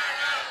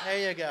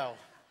 There you go.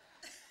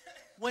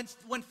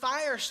 When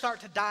fires start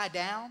to die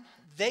down,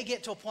 they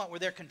get to a point where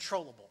they're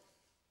controllable.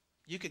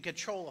 You can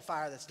control a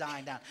fire that's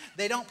dying down.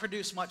 They don't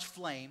produce much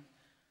flame.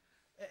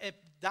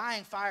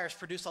 Dying fires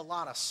produce a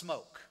lot of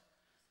smoke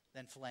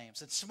than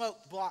flames. And smoke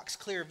blocks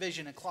clear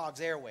vision and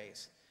clogs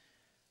airways.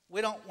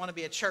 We don't want to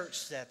be a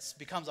church that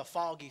becomes a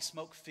foggy,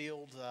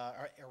 smoke-filled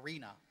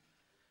arena.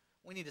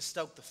 We need to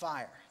stoke the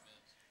fire.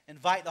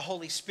 Invite the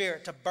Holy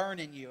Spirit to burn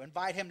in you.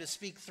 Invite Him to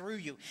speak through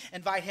you.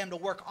 Invite Him to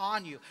work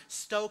on you.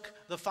 Stoke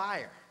the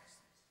fire.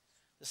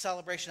 The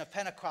celebration of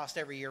Pentecost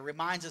every year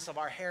reminds us of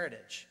our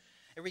heritage.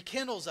 It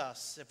rekindles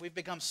us if we've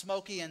become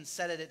smoky and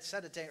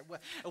sedentary,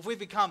 if we've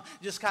become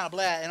just kind of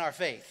blah in our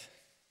faith.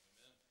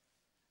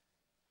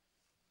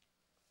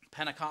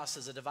 Pentecost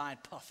is a divine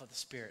puff of the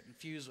Spirit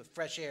infused with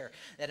fresh air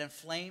that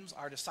inflames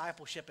our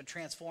discipleship and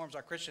transforms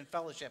our Christian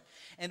fellowship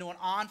into an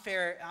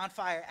on-fire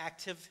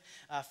active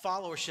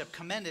followership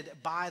commended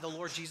by the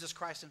Lord Jesus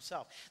Christ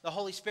Himself. The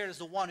Holy Spirit is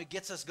the one who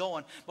gets us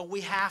going, but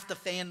we have to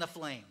fan the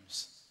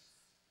flames.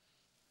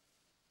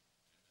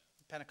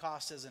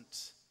 Pentecost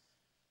isn't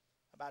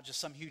about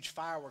just some huge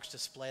fireworks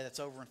display that's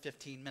over in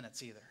 15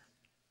 minutes either.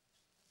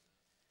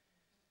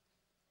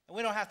 And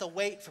we don't have to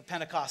wait for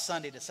Pentecost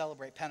Sunday to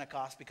celebrate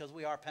Pentecost because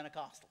we are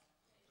Pentecostal.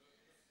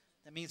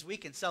 That means we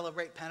can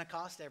celebrate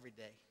Pentecost every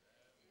day.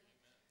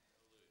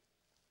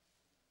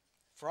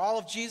 For all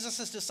of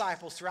Jesus'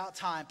 disciples throughout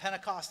time,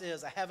 Pentecost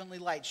is a heavenly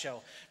light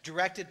show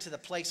directed to the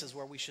places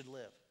where we should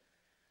live.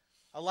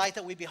 A light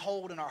that we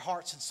behold in our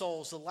hearts and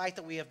souls, the light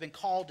that we have been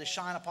called to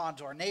shine upon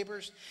to our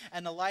neighbors,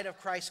 and the light of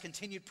Christ's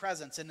continued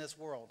presence in this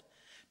world.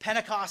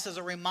 Pentecost is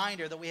a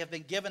reminder that we have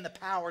been given the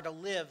power to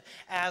live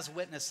as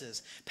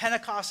witnesses.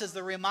 Pentecost is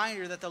the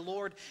reminder that the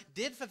Lord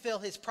did fulfill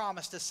His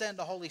promise to send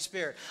the Holy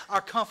Spirit, our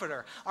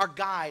comforter, our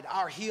guide,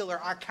 our healer,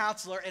 our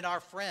counselor, and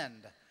our friend.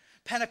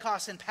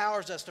 Pentecost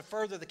empowers us to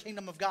further the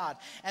kingdom of God.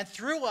 And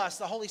through us,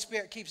 the Holy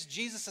Spirit keeps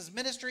Jesus'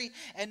 ministry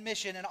and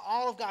mission and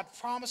all of God's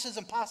promises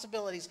and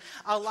possibilities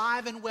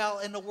alive and well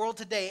in the world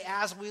today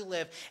as we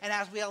live and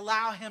as we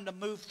allow Him to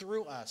move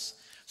through us.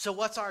 So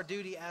what's our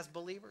duty as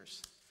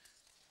believers?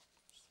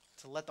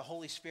 To let the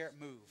Holy Spirit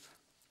move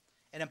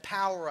and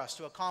empower us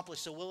to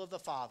accomplish the will of the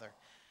Father.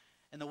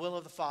 And the will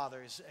of the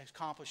Father is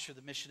accomplished through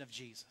the mission of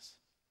Jesus.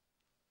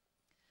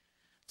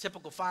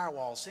 Typical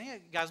firewalls. You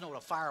guys know what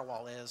a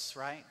firewall is,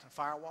 right? A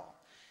firewall.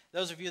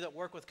 Those of you that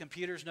work with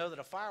computers know that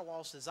a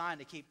firewall is designed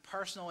to keep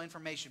personal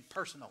information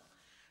personal.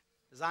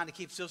 Designed to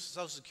keep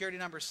social security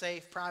numbers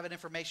safe, private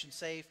information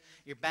safe,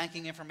 your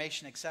banking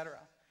information, etc.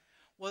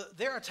 Well,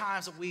 there are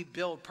times that we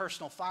build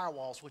personal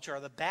firewalls, which are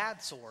the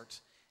bad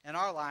sort in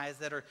our lives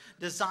that are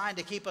designed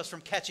to keep us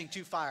from catching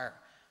too fire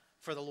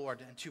for the Lord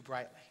and too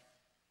brightly.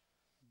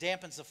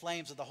 Dampens the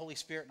flames of the Holy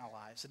Spirit in our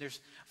lives. And there's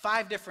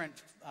 5 different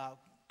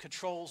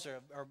controls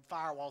or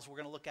firewalls we're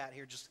going to look at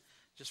here just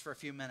for a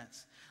few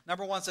minutes.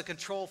 Number 1 is the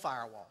control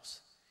firewalls.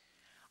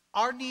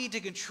 Our need to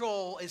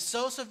control is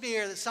so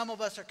severe that some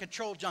of us are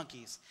control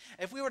junkies.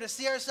 If we were to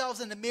see ourselves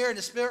in the mirror in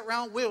the spirit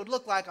realm, we would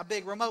look like a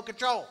big remote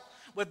control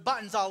with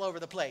buttons all over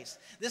the place.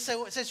 This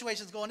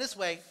situation's going this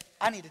way,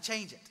 I need to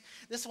change it.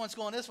 This one's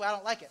going this way, I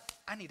don't like it,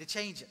 I need to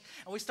change it.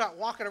 And we start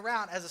walking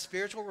around as a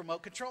spiritual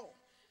remote control.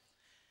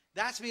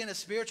 That's being a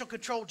spiritual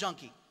control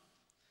junkie.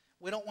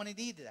 We don't want to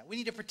need that. We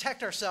need to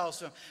protect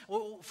ourselves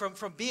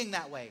from being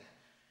that way.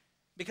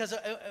 Because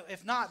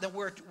if not, then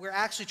we're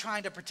actually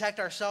trying to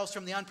protect ourselves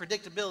from the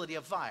unpredictability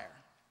of fire.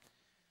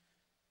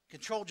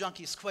 Control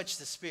junkies quench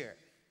the spirit.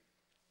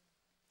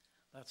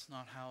 That's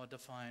not how a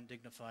defined,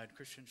 dignified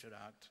Christian should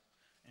act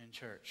in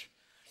church.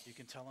 You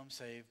can tell I'm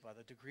saved by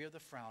the degree of the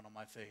frown on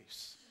my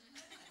face.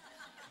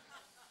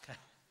 Okay.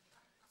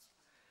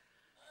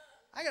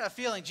 I got a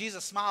feeling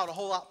Jesus smiled a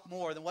whole lot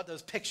more than what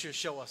those pictures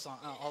show us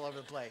all over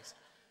the place.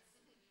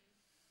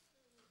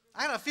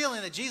 I have a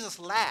feeling that Jesus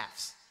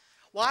laughs.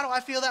 Why do I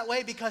feel that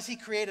way? Because He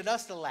created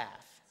us to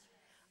laugh.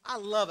 I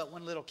love it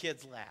when little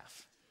kids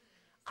laugh.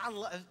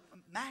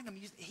 Magnum,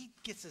 he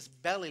gets this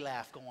belly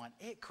laugh going.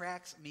 It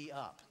cracks me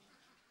up.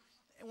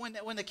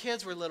 When the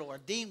kids were little, or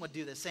Dean would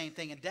do the same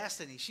thing, and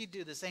Destiny, she'd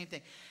do the same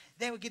thing.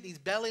 They would get these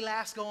belly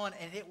laughs going,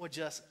 and it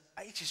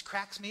just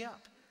cracks me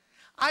up.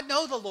 I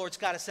know the Lord's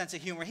got a sense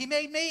of humor. He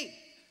made me.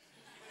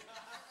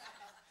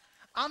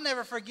 I'll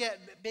never forget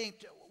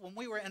when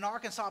we were in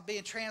Arkansas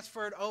being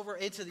transferred over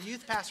into the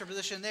youth pastor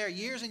position there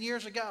years and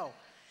years ago.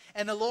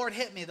 And the Lord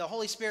hit me, the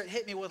Holy Spirit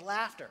hit me with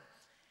laughter.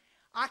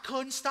 I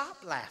couldn't stop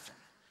laughing.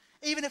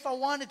 Even if I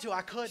wanted to,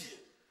 I couldn't.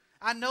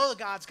 I know that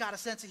God's got a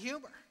sense of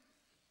humor.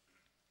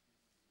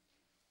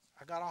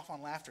 I got off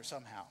on laughter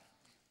somehow.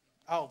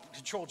 Oh,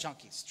 control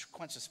junkies,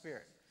 quench the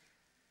spirit.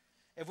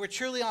 If we're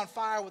truly on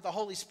fire with the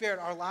Holy Spirit,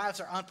 our lives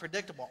are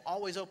unpredictable,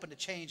 always open to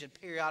change and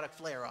periodic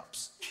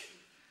flare-ups.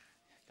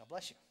 God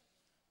bless you.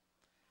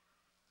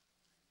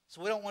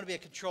 So we don't want to be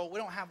we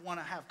don't want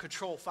to have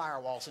control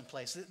firewalls in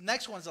place. The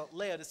next one's a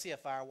Laodicea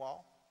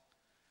firewall.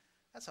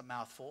 That's a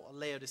mouthful, a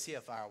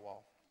Laodicea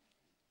firewall.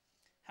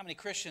 How many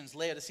Christians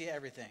Laodicea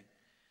everything?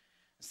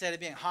 Instead of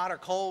being hot or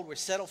cold, we're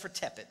settled for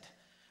tepid.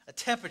 A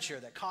temperature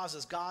that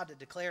causes God to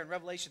declare in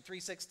Revelation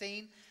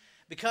 3:16,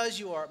 Because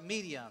you are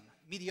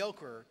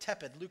mediocre,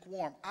 tepid,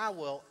 lukewarm, I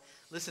will,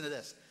 listen to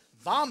this,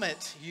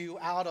 vomit you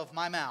out of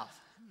my mouth.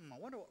 I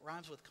wonder what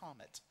rhymes with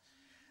comet.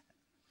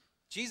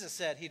 Jesus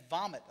said he'd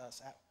vomit us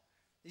out.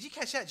 Did you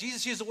catch that?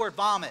 Jesus used the word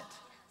vomit.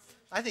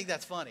 I think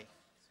that's funny.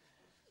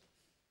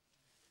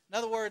 In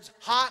other words,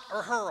 hot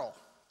or hurl.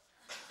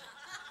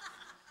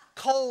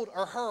 Cold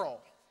or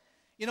hurl.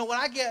 You know, when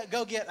I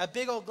go get a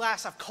big old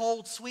glass of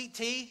cold sweet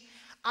tea,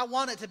 I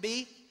want it to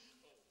be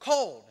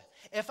cold.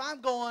 If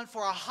I'm going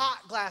for a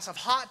hot glass of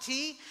hot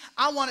tea,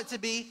 I want it to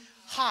be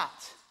hot.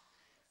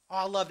 Oh,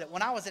 I loved it.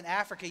 When I was in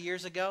Africa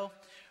years ago,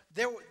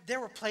 there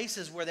were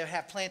places where they would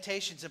have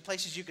plantations and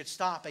places you could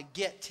stop and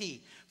get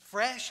tea.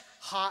 Fresh,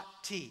 hot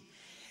tea.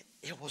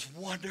 It was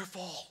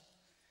wonderful.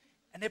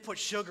 And they put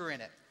sugar in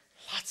it.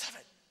 Lots of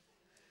it.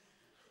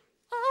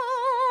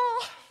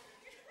 Oh,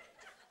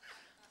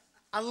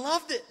 I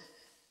loved it.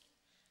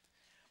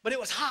 But it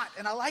was hot,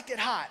 and I liked it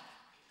hot.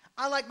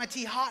 I like my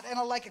tea hot, and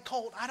I like it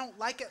cold. I don't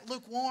like it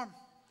lukewarm.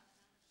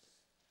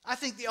 I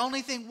think the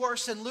only thing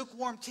worse than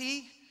lukewarm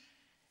tea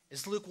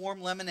is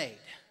lukewarm lemonade.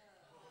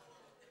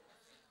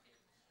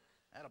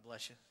 That'll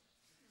bless you.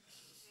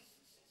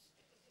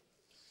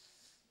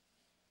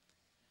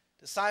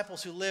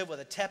 Disciples who live with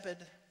a tepid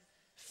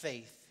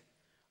faith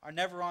are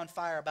never on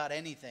fire about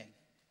anything.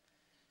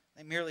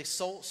 They merely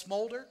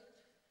smolder,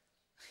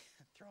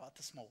 throw out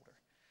the smolder,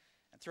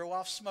 and throw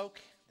off smoke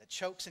that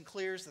chokes and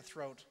clears the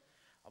throat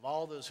of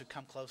all those who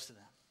come close to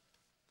them.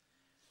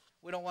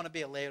 We don't want to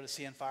be a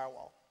Laodicean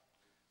firewall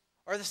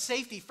or the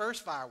safety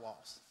first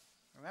firewalls.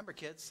 Remember,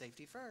 kids,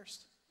 safety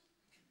first.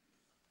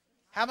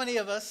 How many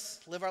of us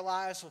live our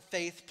lives with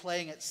faith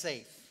playing it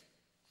safe?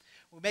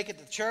 We make it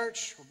the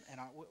church, and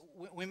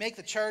we make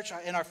the church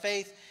in our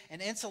faith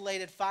an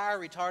insulated fire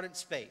retardant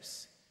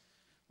space.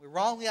 We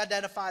wrongly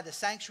identify the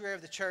sanctuary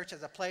of the church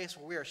as a place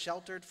where we are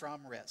sheltered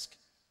from risk.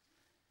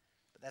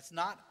 But that's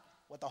not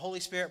what the Holy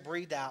Spirit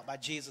breathed out by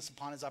Jesus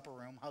upon his upper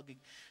room, hugging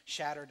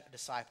shattered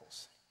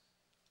disciples.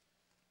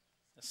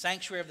 The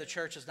sanctuary of the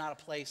church is not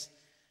a place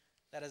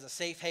that is a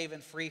safe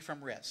haven free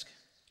from risk.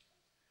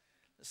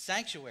 The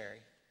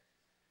sanctuary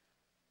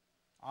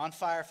on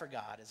fire for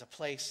God is a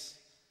place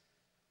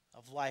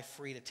of life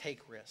free to take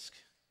risk.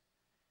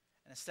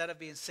 And instead of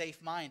being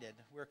safe-minded,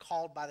 we're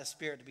called by the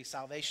Spirit to be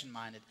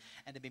salvation-minded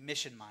and to be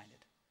mission-minded,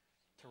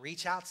 to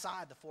reach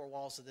outside the four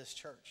walls of this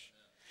church.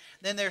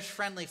 Then there's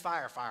friendly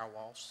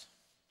firewalls.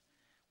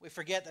 We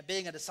forget that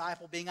being a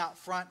disciple, being out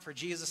front for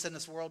Jesus in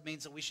this world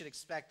means that we should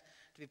expect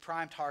to be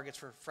prime targets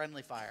for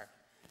friendly fire.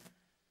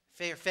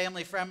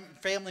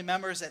 Family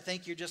members that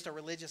think you're just a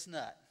religious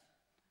nut.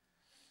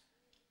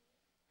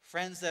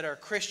 Friends that are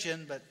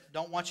Christian but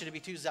don't want you to be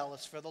too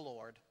zealous for the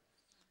Lord.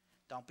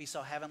 Don't be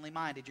so heavenly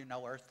minded, you're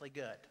no earthly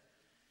good.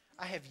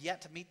 I have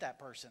yet to meet that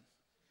person.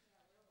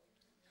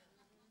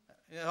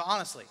 You know,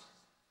 honestly,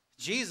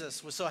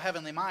 Jesus was so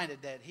heavenly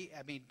minded that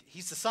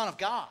he's the Son of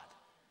God.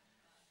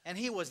 And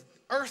he was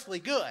earthly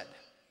good.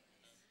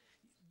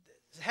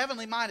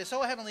 Heavenly minded,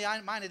 so heavenly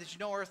minded that you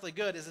know earthly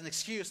good is an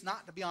excuse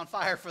not to be on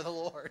fire for the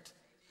Lord.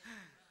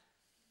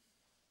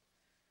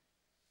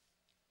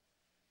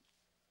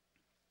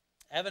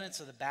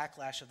 Evidence of the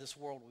backlash of this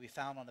world will be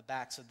found on the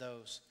backs of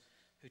those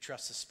who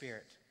trust the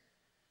Spirit,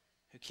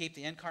 who keep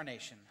the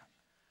incarnation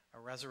a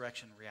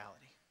resurrection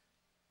reality.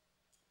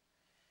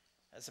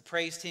 As the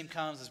praise team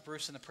comes, as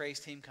Bruce and the praise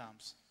team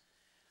comes,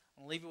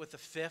 I'm going to leave you with the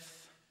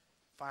fifth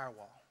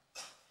firewall.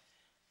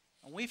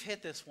 And we've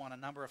hit this one a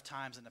number of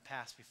times in the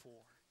past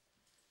before.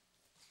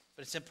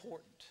 But it's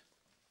important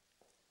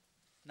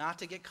not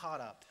to get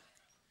caught up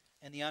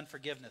in the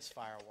unforgiveness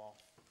firewall.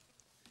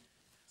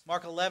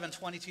 Mark 11,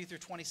 22 through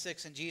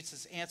 26, and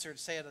Jesus answered and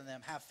said unto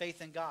them, have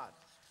faith in God.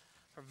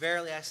 For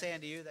verily I say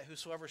unto you, that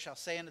whosoever shall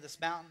say unto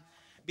this mountain,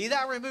 be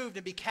thou removed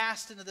and be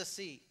cast into the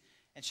sea,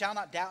 and shall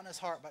not doubt in his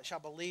heart, but shall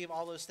believe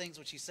all those things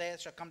which he saith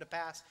shall come to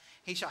pass,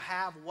 he shall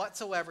have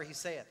whatsoever he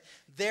saith.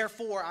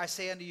 Therefore I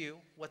say unto you,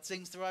 what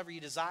things soever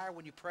you desire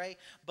when you pray,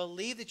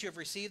 believe that you have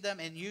received them,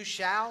 and you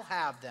shall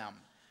have them.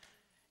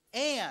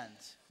 And,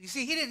 you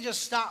see, he didn't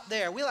just stop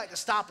there. We like to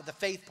stop at the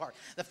faith part.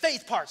 The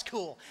faith part's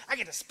cool. I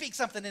get to speak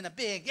something in a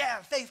big, the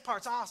faith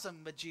part's awesome.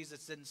 But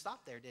Jesus didn't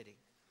stop there, did he?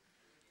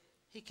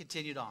 He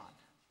continued on.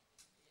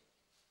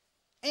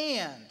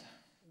 And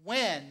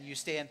when you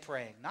stand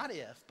praying, not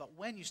if, but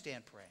when you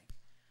stand praying,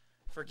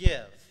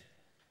 forgive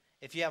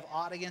if you have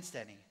aught against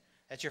any,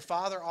 that your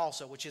Father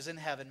also, which is in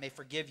heaven, may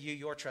forgive you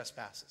your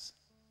trespasses.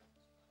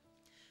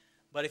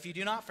 But if you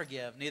do not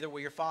forgive, neither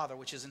will your Father,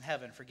 which is in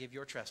heaven, forgive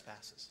your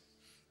trespasses.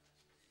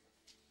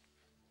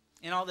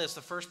 In all this,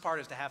 the first part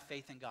is to have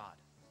faith in God.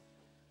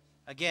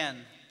 Again,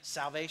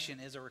 salvation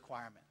is a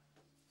requirement.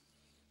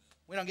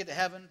 We don't get to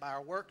heaven by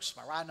our works,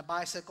 by riding a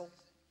bicycle,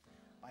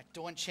 by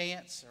doing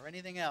chants, or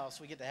anything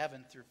else. We get to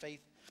heaven through faith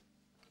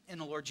in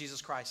the Lord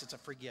Jesus Christ. It's a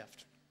free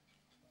gift.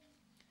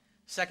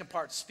 Second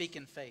part, speak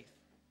in faith.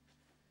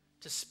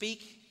 To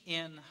speak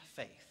in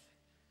faith.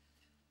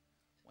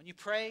 When you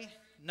pray,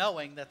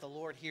 knowing that the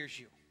Lord hears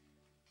you.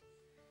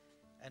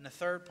 And the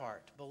third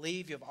part,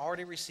 believe you have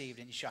already received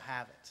and you shall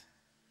have it.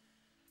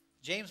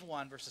 James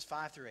 1, verses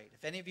 5 through 8.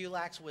 If any of you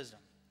lacks wisdom,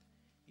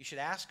 you should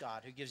ask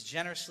God, who gives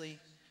generously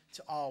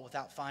to all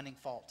without finding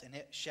fault, and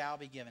it shall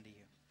be given to you.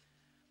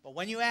 But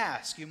when you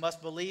ask, you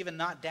must believe and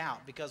not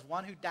doubt, because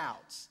one who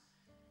doubts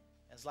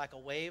is like a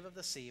wave of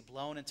the sea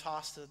blown and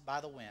tossed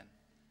by the wind.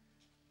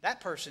 That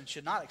person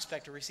should not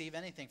expect to receive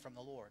anything from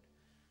the Lord.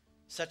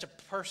 Such a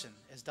person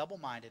is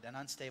double-minded and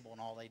unstable in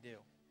all they do.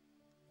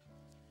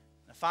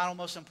 The final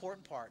most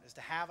important part is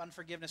to have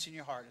unforgiveness in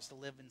your heart is to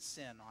live in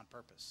sin on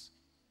purpose.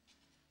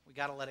 We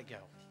got to let it go.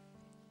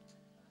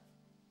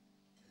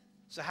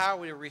 So how are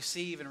we to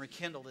receive and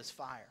rekindle this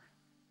fire?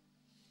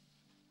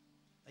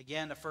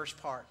 Again, the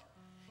first part.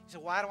 You say,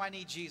 why do I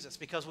need Jesus?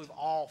 Because we've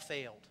all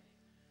failed.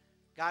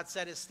 God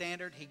set his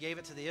standard. He gave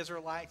it to the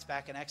Israelites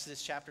back in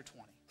Exodus chapter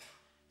 20.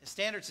 His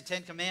standard's the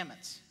 10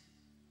 Commandments.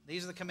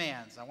 These are the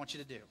commands I want you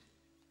to do.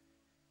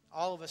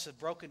 All of us have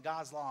broken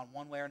God's law in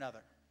one way or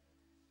another.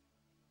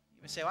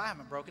 You may say, well, I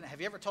haven't broken it. Have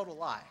you ever told a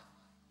lie?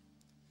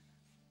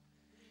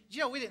 Did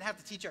you know we didn't have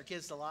to teach our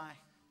kids to lie?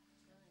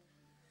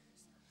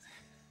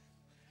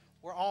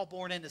 We're all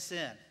born into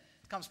sin.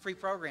 It comes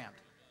pre-programmed.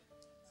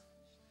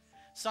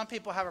 Some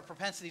people have a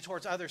propensity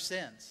towards other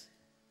sins.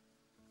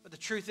 But the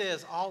truth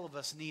is, all of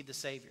us need the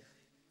Savior.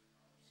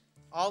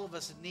 All of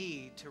us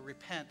need to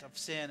repent of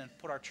sin and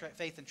put our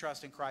faith and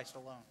trust in Christ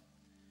alone.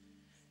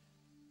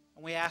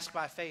 And we ask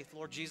by faith,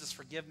 Lord Jesus,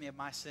 forgive me of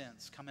my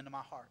sins. Come into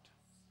my heart.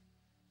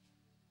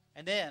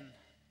 And then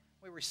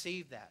we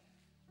receive that.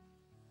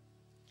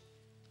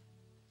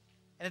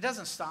 And it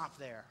doesn't stop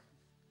there.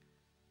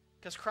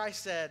 Because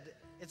Christ said,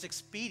 it's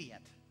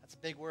expedient. That's a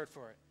big word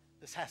for it.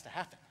 This has to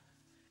happen.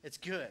 It's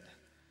good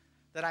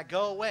that I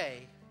go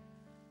away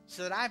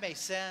so that I may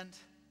send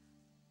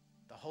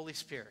the Holy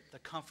Spirit, the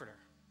Comforter.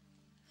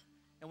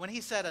 And when he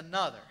said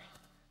another,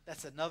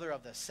 that's another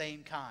of the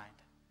same kind.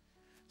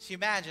 So you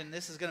imagine,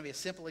 this is going to be a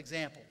simple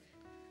example,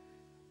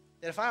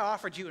 that if I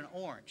offered you an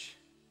orange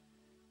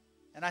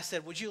and I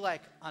said, would you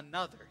like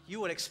another? You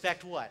would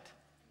expect what?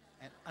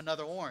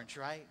 Another orange,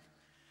 right?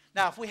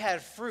 Now, if we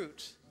had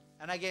fruit,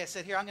 and I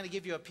said, here, I'm going to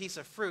give you a piece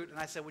of fruit, and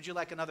I said, would you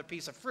like another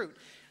piece of fruit?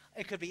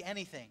 It could be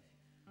anything.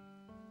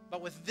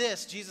 But with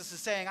this, Jesus is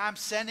saying, I'm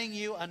sending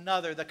you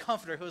another, the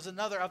Comforter, who is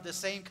another of the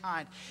same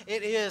kind.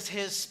 It is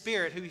his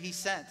Spirit who he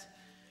sent.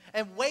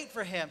 And wait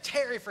for him,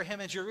 tarry for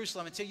him in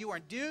Jerusalem until you are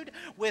endued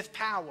with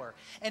power.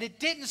 And it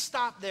didn't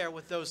stop there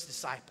with those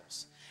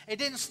disciples. It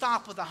didn't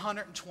stop with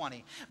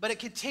 120, but it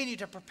continued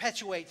to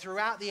perpetuate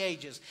throughout the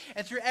ages.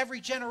 And through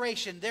every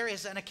generation, there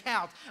is an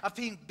account of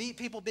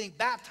people being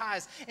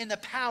baptized in the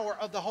power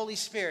of the Holy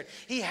Spirit.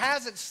 He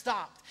hasn't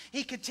stopped.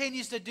 He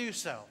continues to do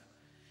so.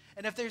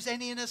 And if there's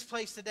any in this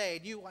place today,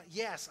 and you want,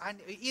 yes,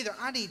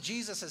 I need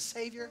Jesus as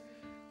Savior,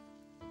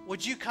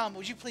 would you come?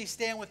 Would you please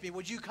stand with me?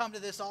 Would you come to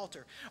this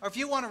altar? Or if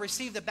you want to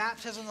receive the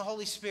baptism of the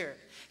Holy Spirit,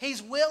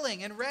 he's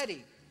willing and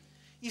ready.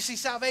 You see,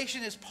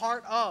 salvation is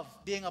part of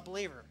being a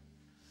believer.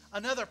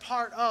 Another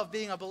part of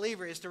being a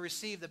believer is to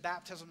receive the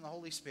baptism of the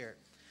Holy Spirit.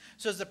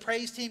 So as the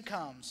praise team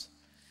comes,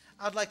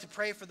 I'd like to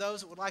pray for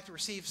those that would like to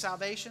receive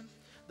salvation,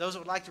 those that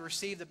would like to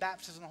receive the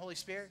baptism of the Holy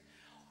Spirit,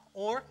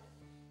 or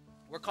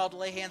we're called to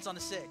lay hands on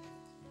the sick.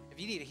 If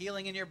you need a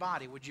healing in your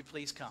body, would you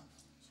please come?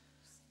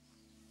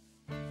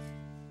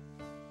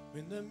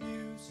 When the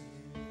music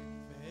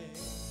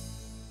fades,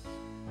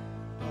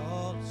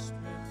 all is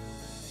stripped away,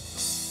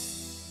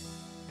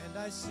 and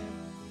I sing.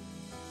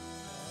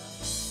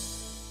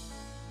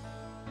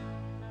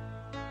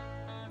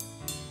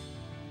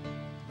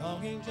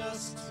 Longing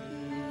just to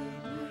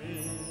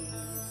bring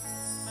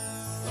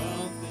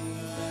something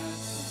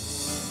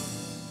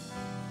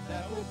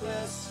that will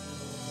bless you.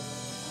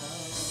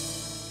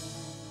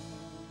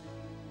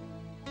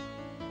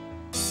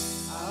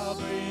 I'll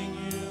bring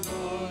you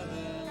more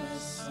than a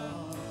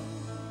song,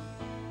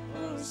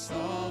 or a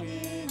song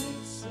in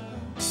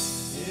itself.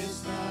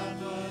 It's not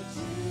what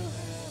you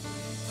have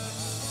in mind.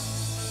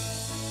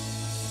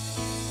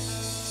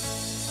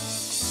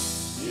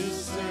 You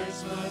search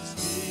much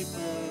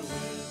deeper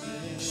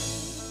within,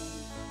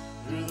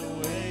 through the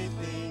way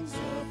things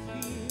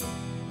appear.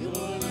 You're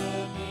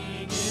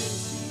looking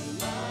into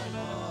my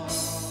heart.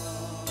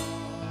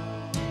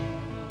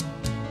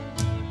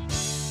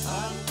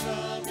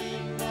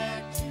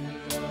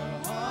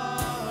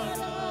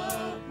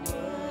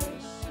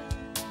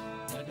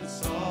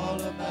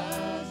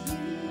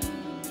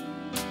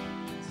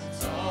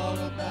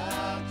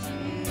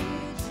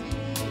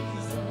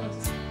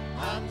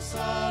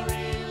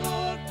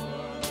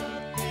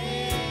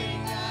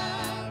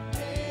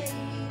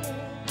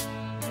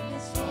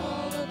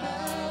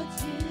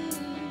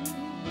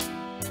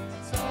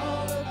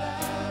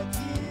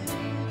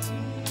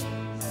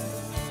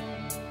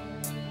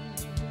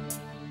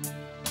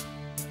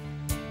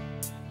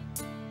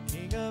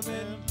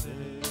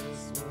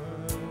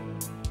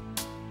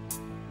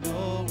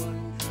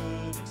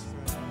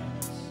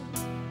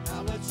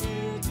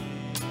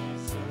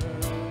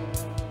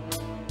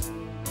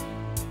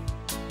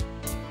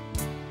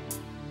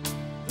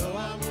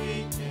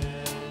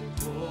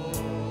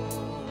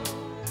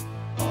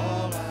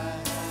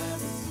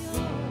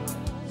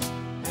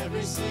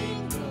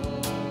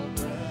 single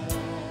breath.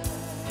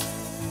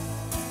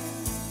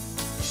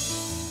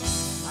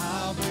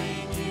 I'll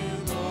bring you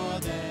more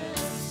than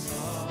a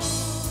song,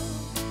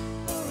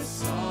 for a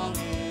song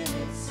in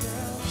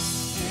itself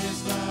is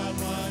not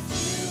what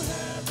you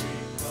have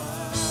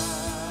required.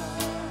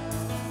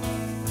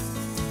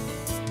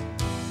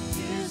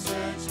 You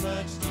search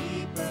much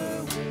deeper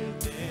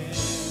within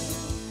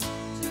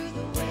to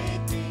the way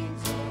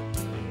things are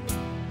played.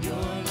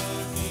 You're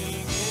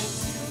looking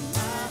into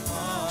my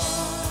heart.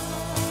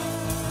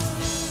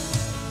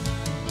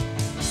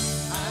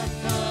 I'm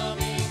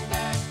coming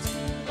back to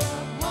the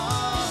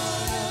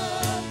heart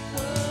of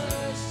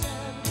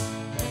worship,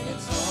 and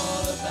it's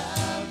all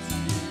about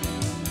you.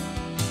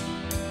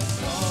 It's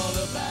all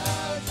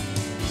about you,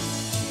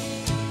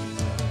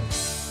 Jesus.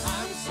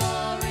 I'm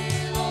sorry,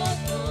 Lord,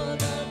 for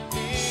the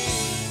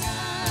thing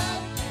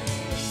I've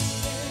made,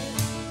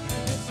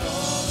 and it's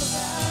all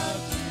about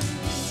you.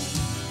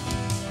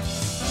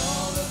 It's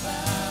all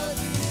about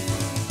you,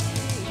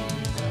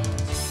 Jesus.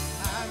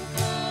 I'm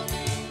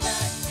coming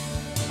back to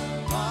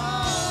the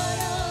heart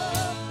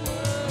of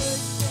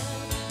worship.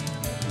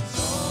 It's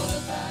all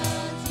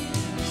about you.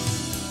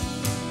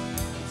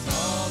 It's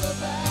all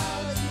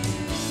about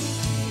you,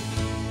 Jesus.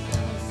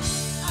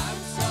 I'm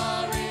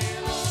sorry,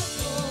 Lord,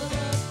 for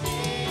the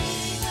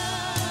thing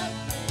I've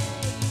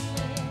made.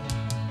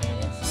 And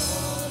it's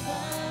all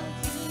about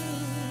you.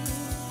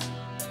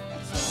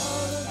 It's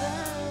all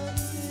about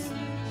you,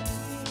 Jesus.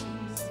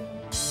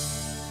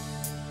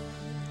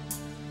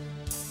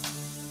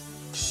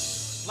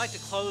 I'd like to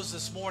close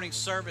this morning's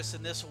service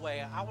in this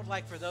way. I would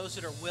like for those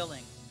that are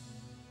willing,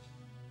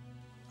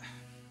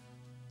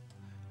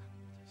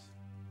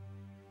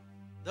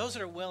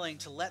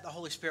 to let the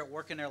Holy Spirit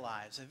work in their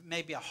lives. It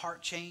may be a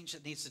heart change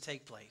that needs to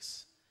take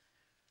place.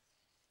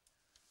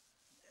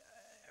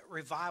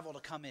 Revival to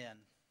come in.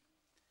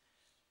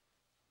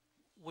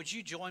 Would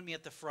you join me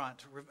at the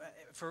front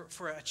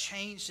for a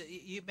change that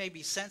you may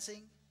be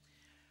sensing,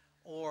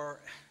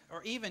 or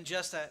even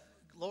just that,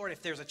 Lord,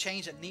 if there's a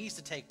change that needs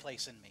to take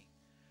place in me,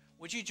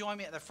 would you join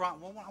me at the front?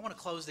 I want to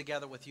close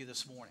together with you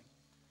this morning.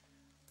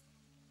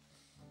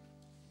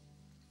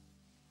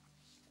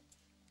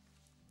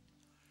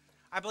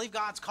 I believe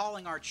God's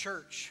calling our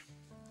church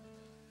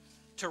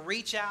to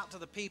reach out to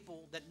the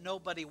people that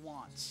nobody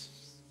wants.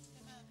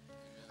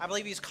 I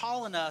believe He's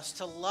calling us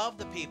to love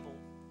the people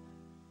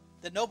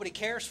that nobody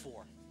cares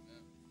for.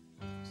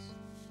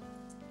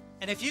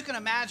 And if you can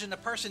imagine the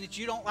person that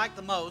you don't like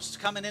the most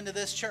coming into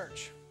this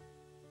church,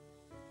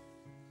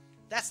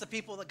 that's the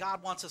people that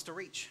God wants us to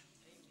reach.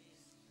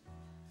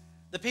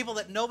 The people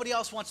that nobody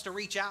else wants to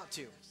reach out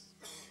to.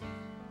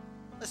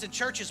 Listen,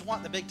 churches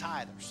want the big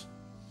tithers.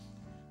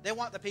 They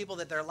want the people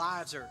that their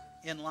lives are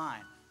in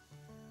line.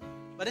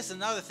 But it's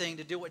another thing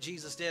to do what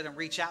Jesus did and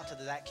reach out to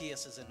the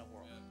Zacchaeuses in the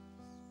world.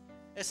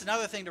 It's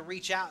another thing to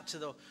reach out to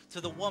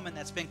the woman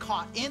that's been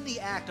caught in the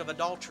act of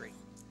adultery.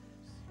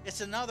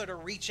 It's another to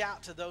reach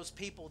out to those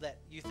people that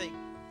you think,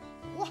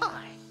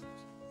 why?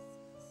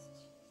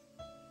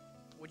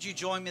 Would you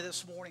join me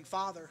this morning,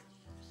 Father?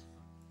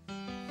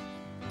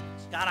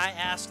 God, I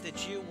ask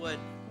that you would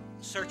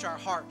search our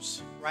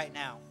hearts right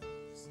now.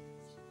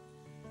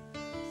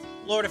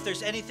 Lord, if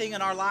there's anything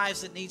in our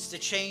lives that needs to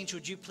change,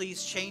 would you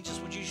please change us?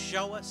 Would you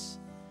show us?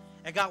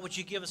 And God, would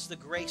you give us the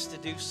grace to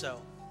do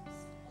so?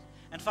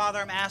 And Father,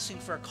 I'm asking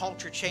for a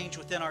culture change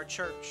within our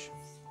church.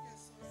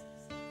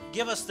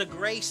 Give us the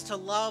grace to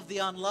love the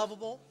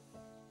unlovable,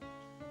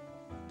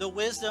 the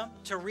wisdom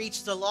to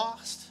reach the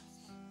lost.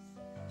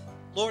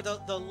 Lord,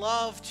 the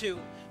love to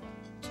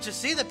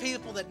see the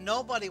people that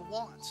nobody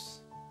wants,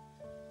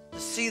 to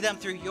see them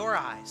through your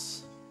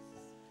eyes,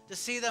 to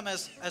see them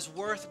as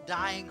worth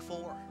dying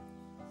for,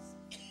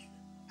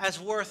 as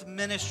worth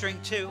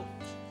ministering to.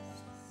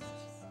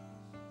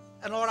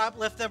 And Lord, I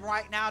uplift them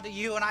right now to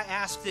you, and I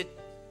ask that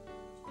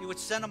you would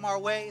send them our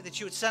way, that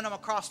you would send them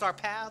across our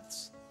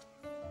paths.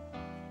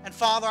 And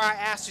Father, I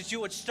ask that you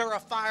would stir a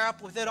fire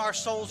up within our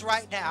souls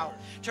right now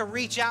to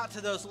reach out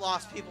to those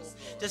lost people,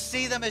 to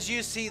see them as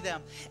you see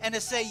them, and to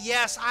say,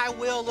 yes, I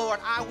will, Lord.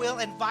 I will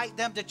invite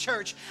them to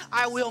church.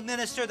 I will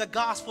minister the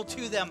gospel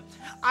to them.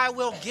 I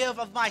will give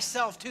of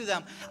myself to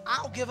them.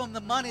 I'll give them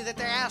the money that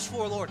they ask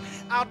for, Lord.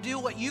 I'll do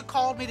what you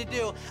called me to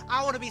do.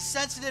 I want to be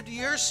sensitive to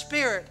your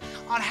spirit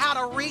on how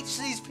to reach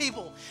these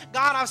people.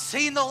 God, I've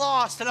seen the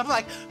lost, and I'm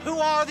like, who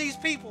are these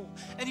people?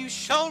 And you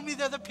showed me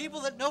they're the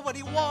people that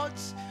nobody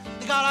wants.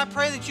 God, I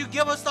pray that you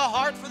give us the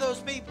heart for those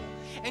people,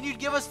 and you'd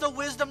give us the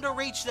wisdom to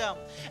reach them,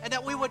 and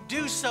that we would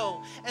do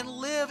so and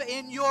live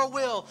in your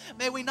will.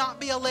 May we not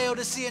be a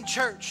Laodicean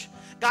church.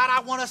 God, I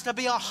want us to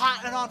be a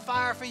hot and on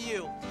fire for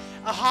you,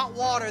 a hot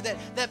water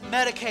that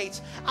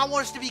medicates. I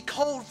want us to be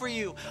cold for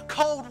you,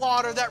 cold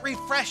water that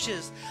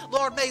refreshes.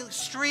 Lord, may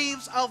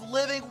streams of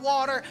living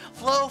water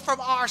flow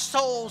from our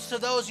souls to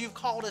those you've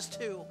called us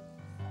to.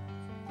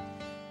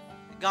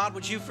 God,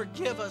 would you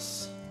forgive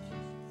us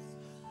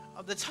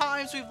of the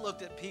times we've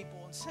looked at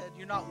people and said,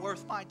 you're not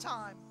worth my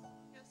time.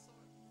 Yes,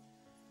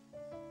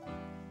 Lord.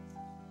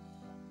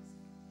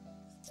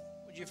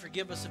 Would you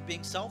forgive us of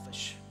being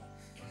selfish?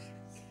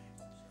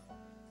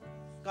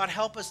 God,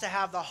 help us to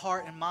have the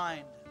heart and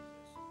mind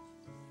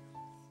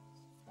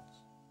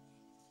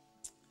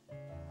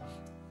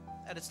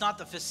that it's not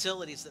the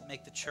facilities that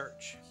make the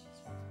church.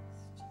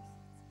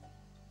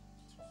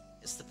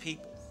 It's the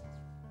people.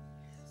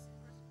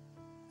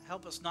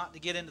 Help us not to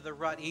get into the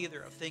rut either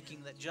of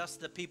thinking that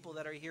just the people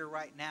that are here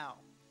right now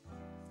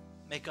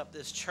make up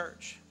this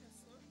church.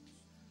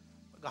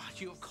 But God,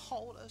 you have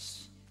called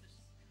us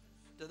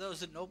to those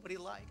that nobody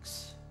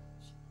likes.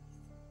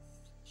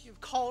 You've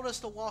called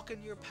us to walk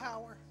in your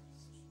power.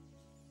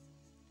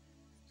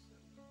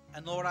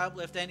 And Lord, I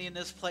lift any in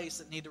this place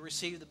that need to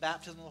receive the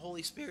baptism of the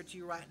Holy Spirit to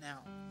you right now.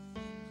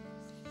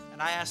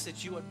 And I ask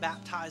that you would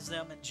baptize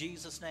them in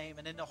Jesus' name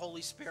and in the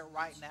Holy Spirit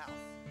right now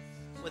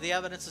with the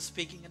evidence of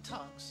speaking in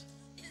tongues.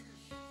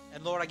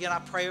 And Lord, again, I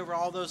pray over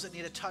all those that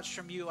need a touch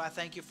from you. I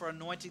thank you for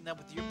anointing them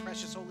with your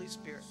precious Holy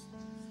Spirit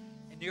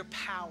and your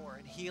power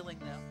and healing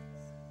them.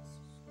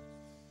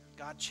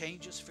 God,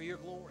 change us for your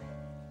glory.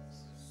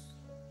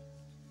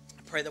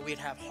 I pray that we'd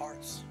have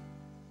hearts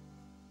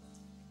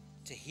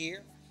to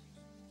hear,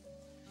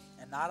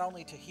 and not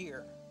only to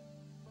hear,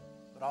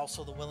 but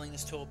also the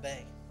willingness to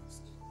obey.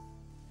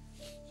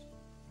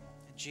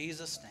 In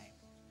Jesus' name,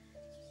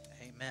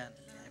 amen.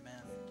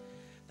 Amen.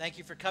 Thank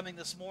you for coming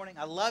this morning.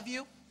 I love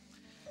you.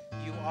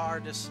 You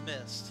are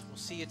dismissed. We'll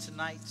see you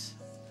tonight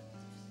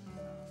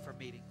for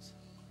meetings.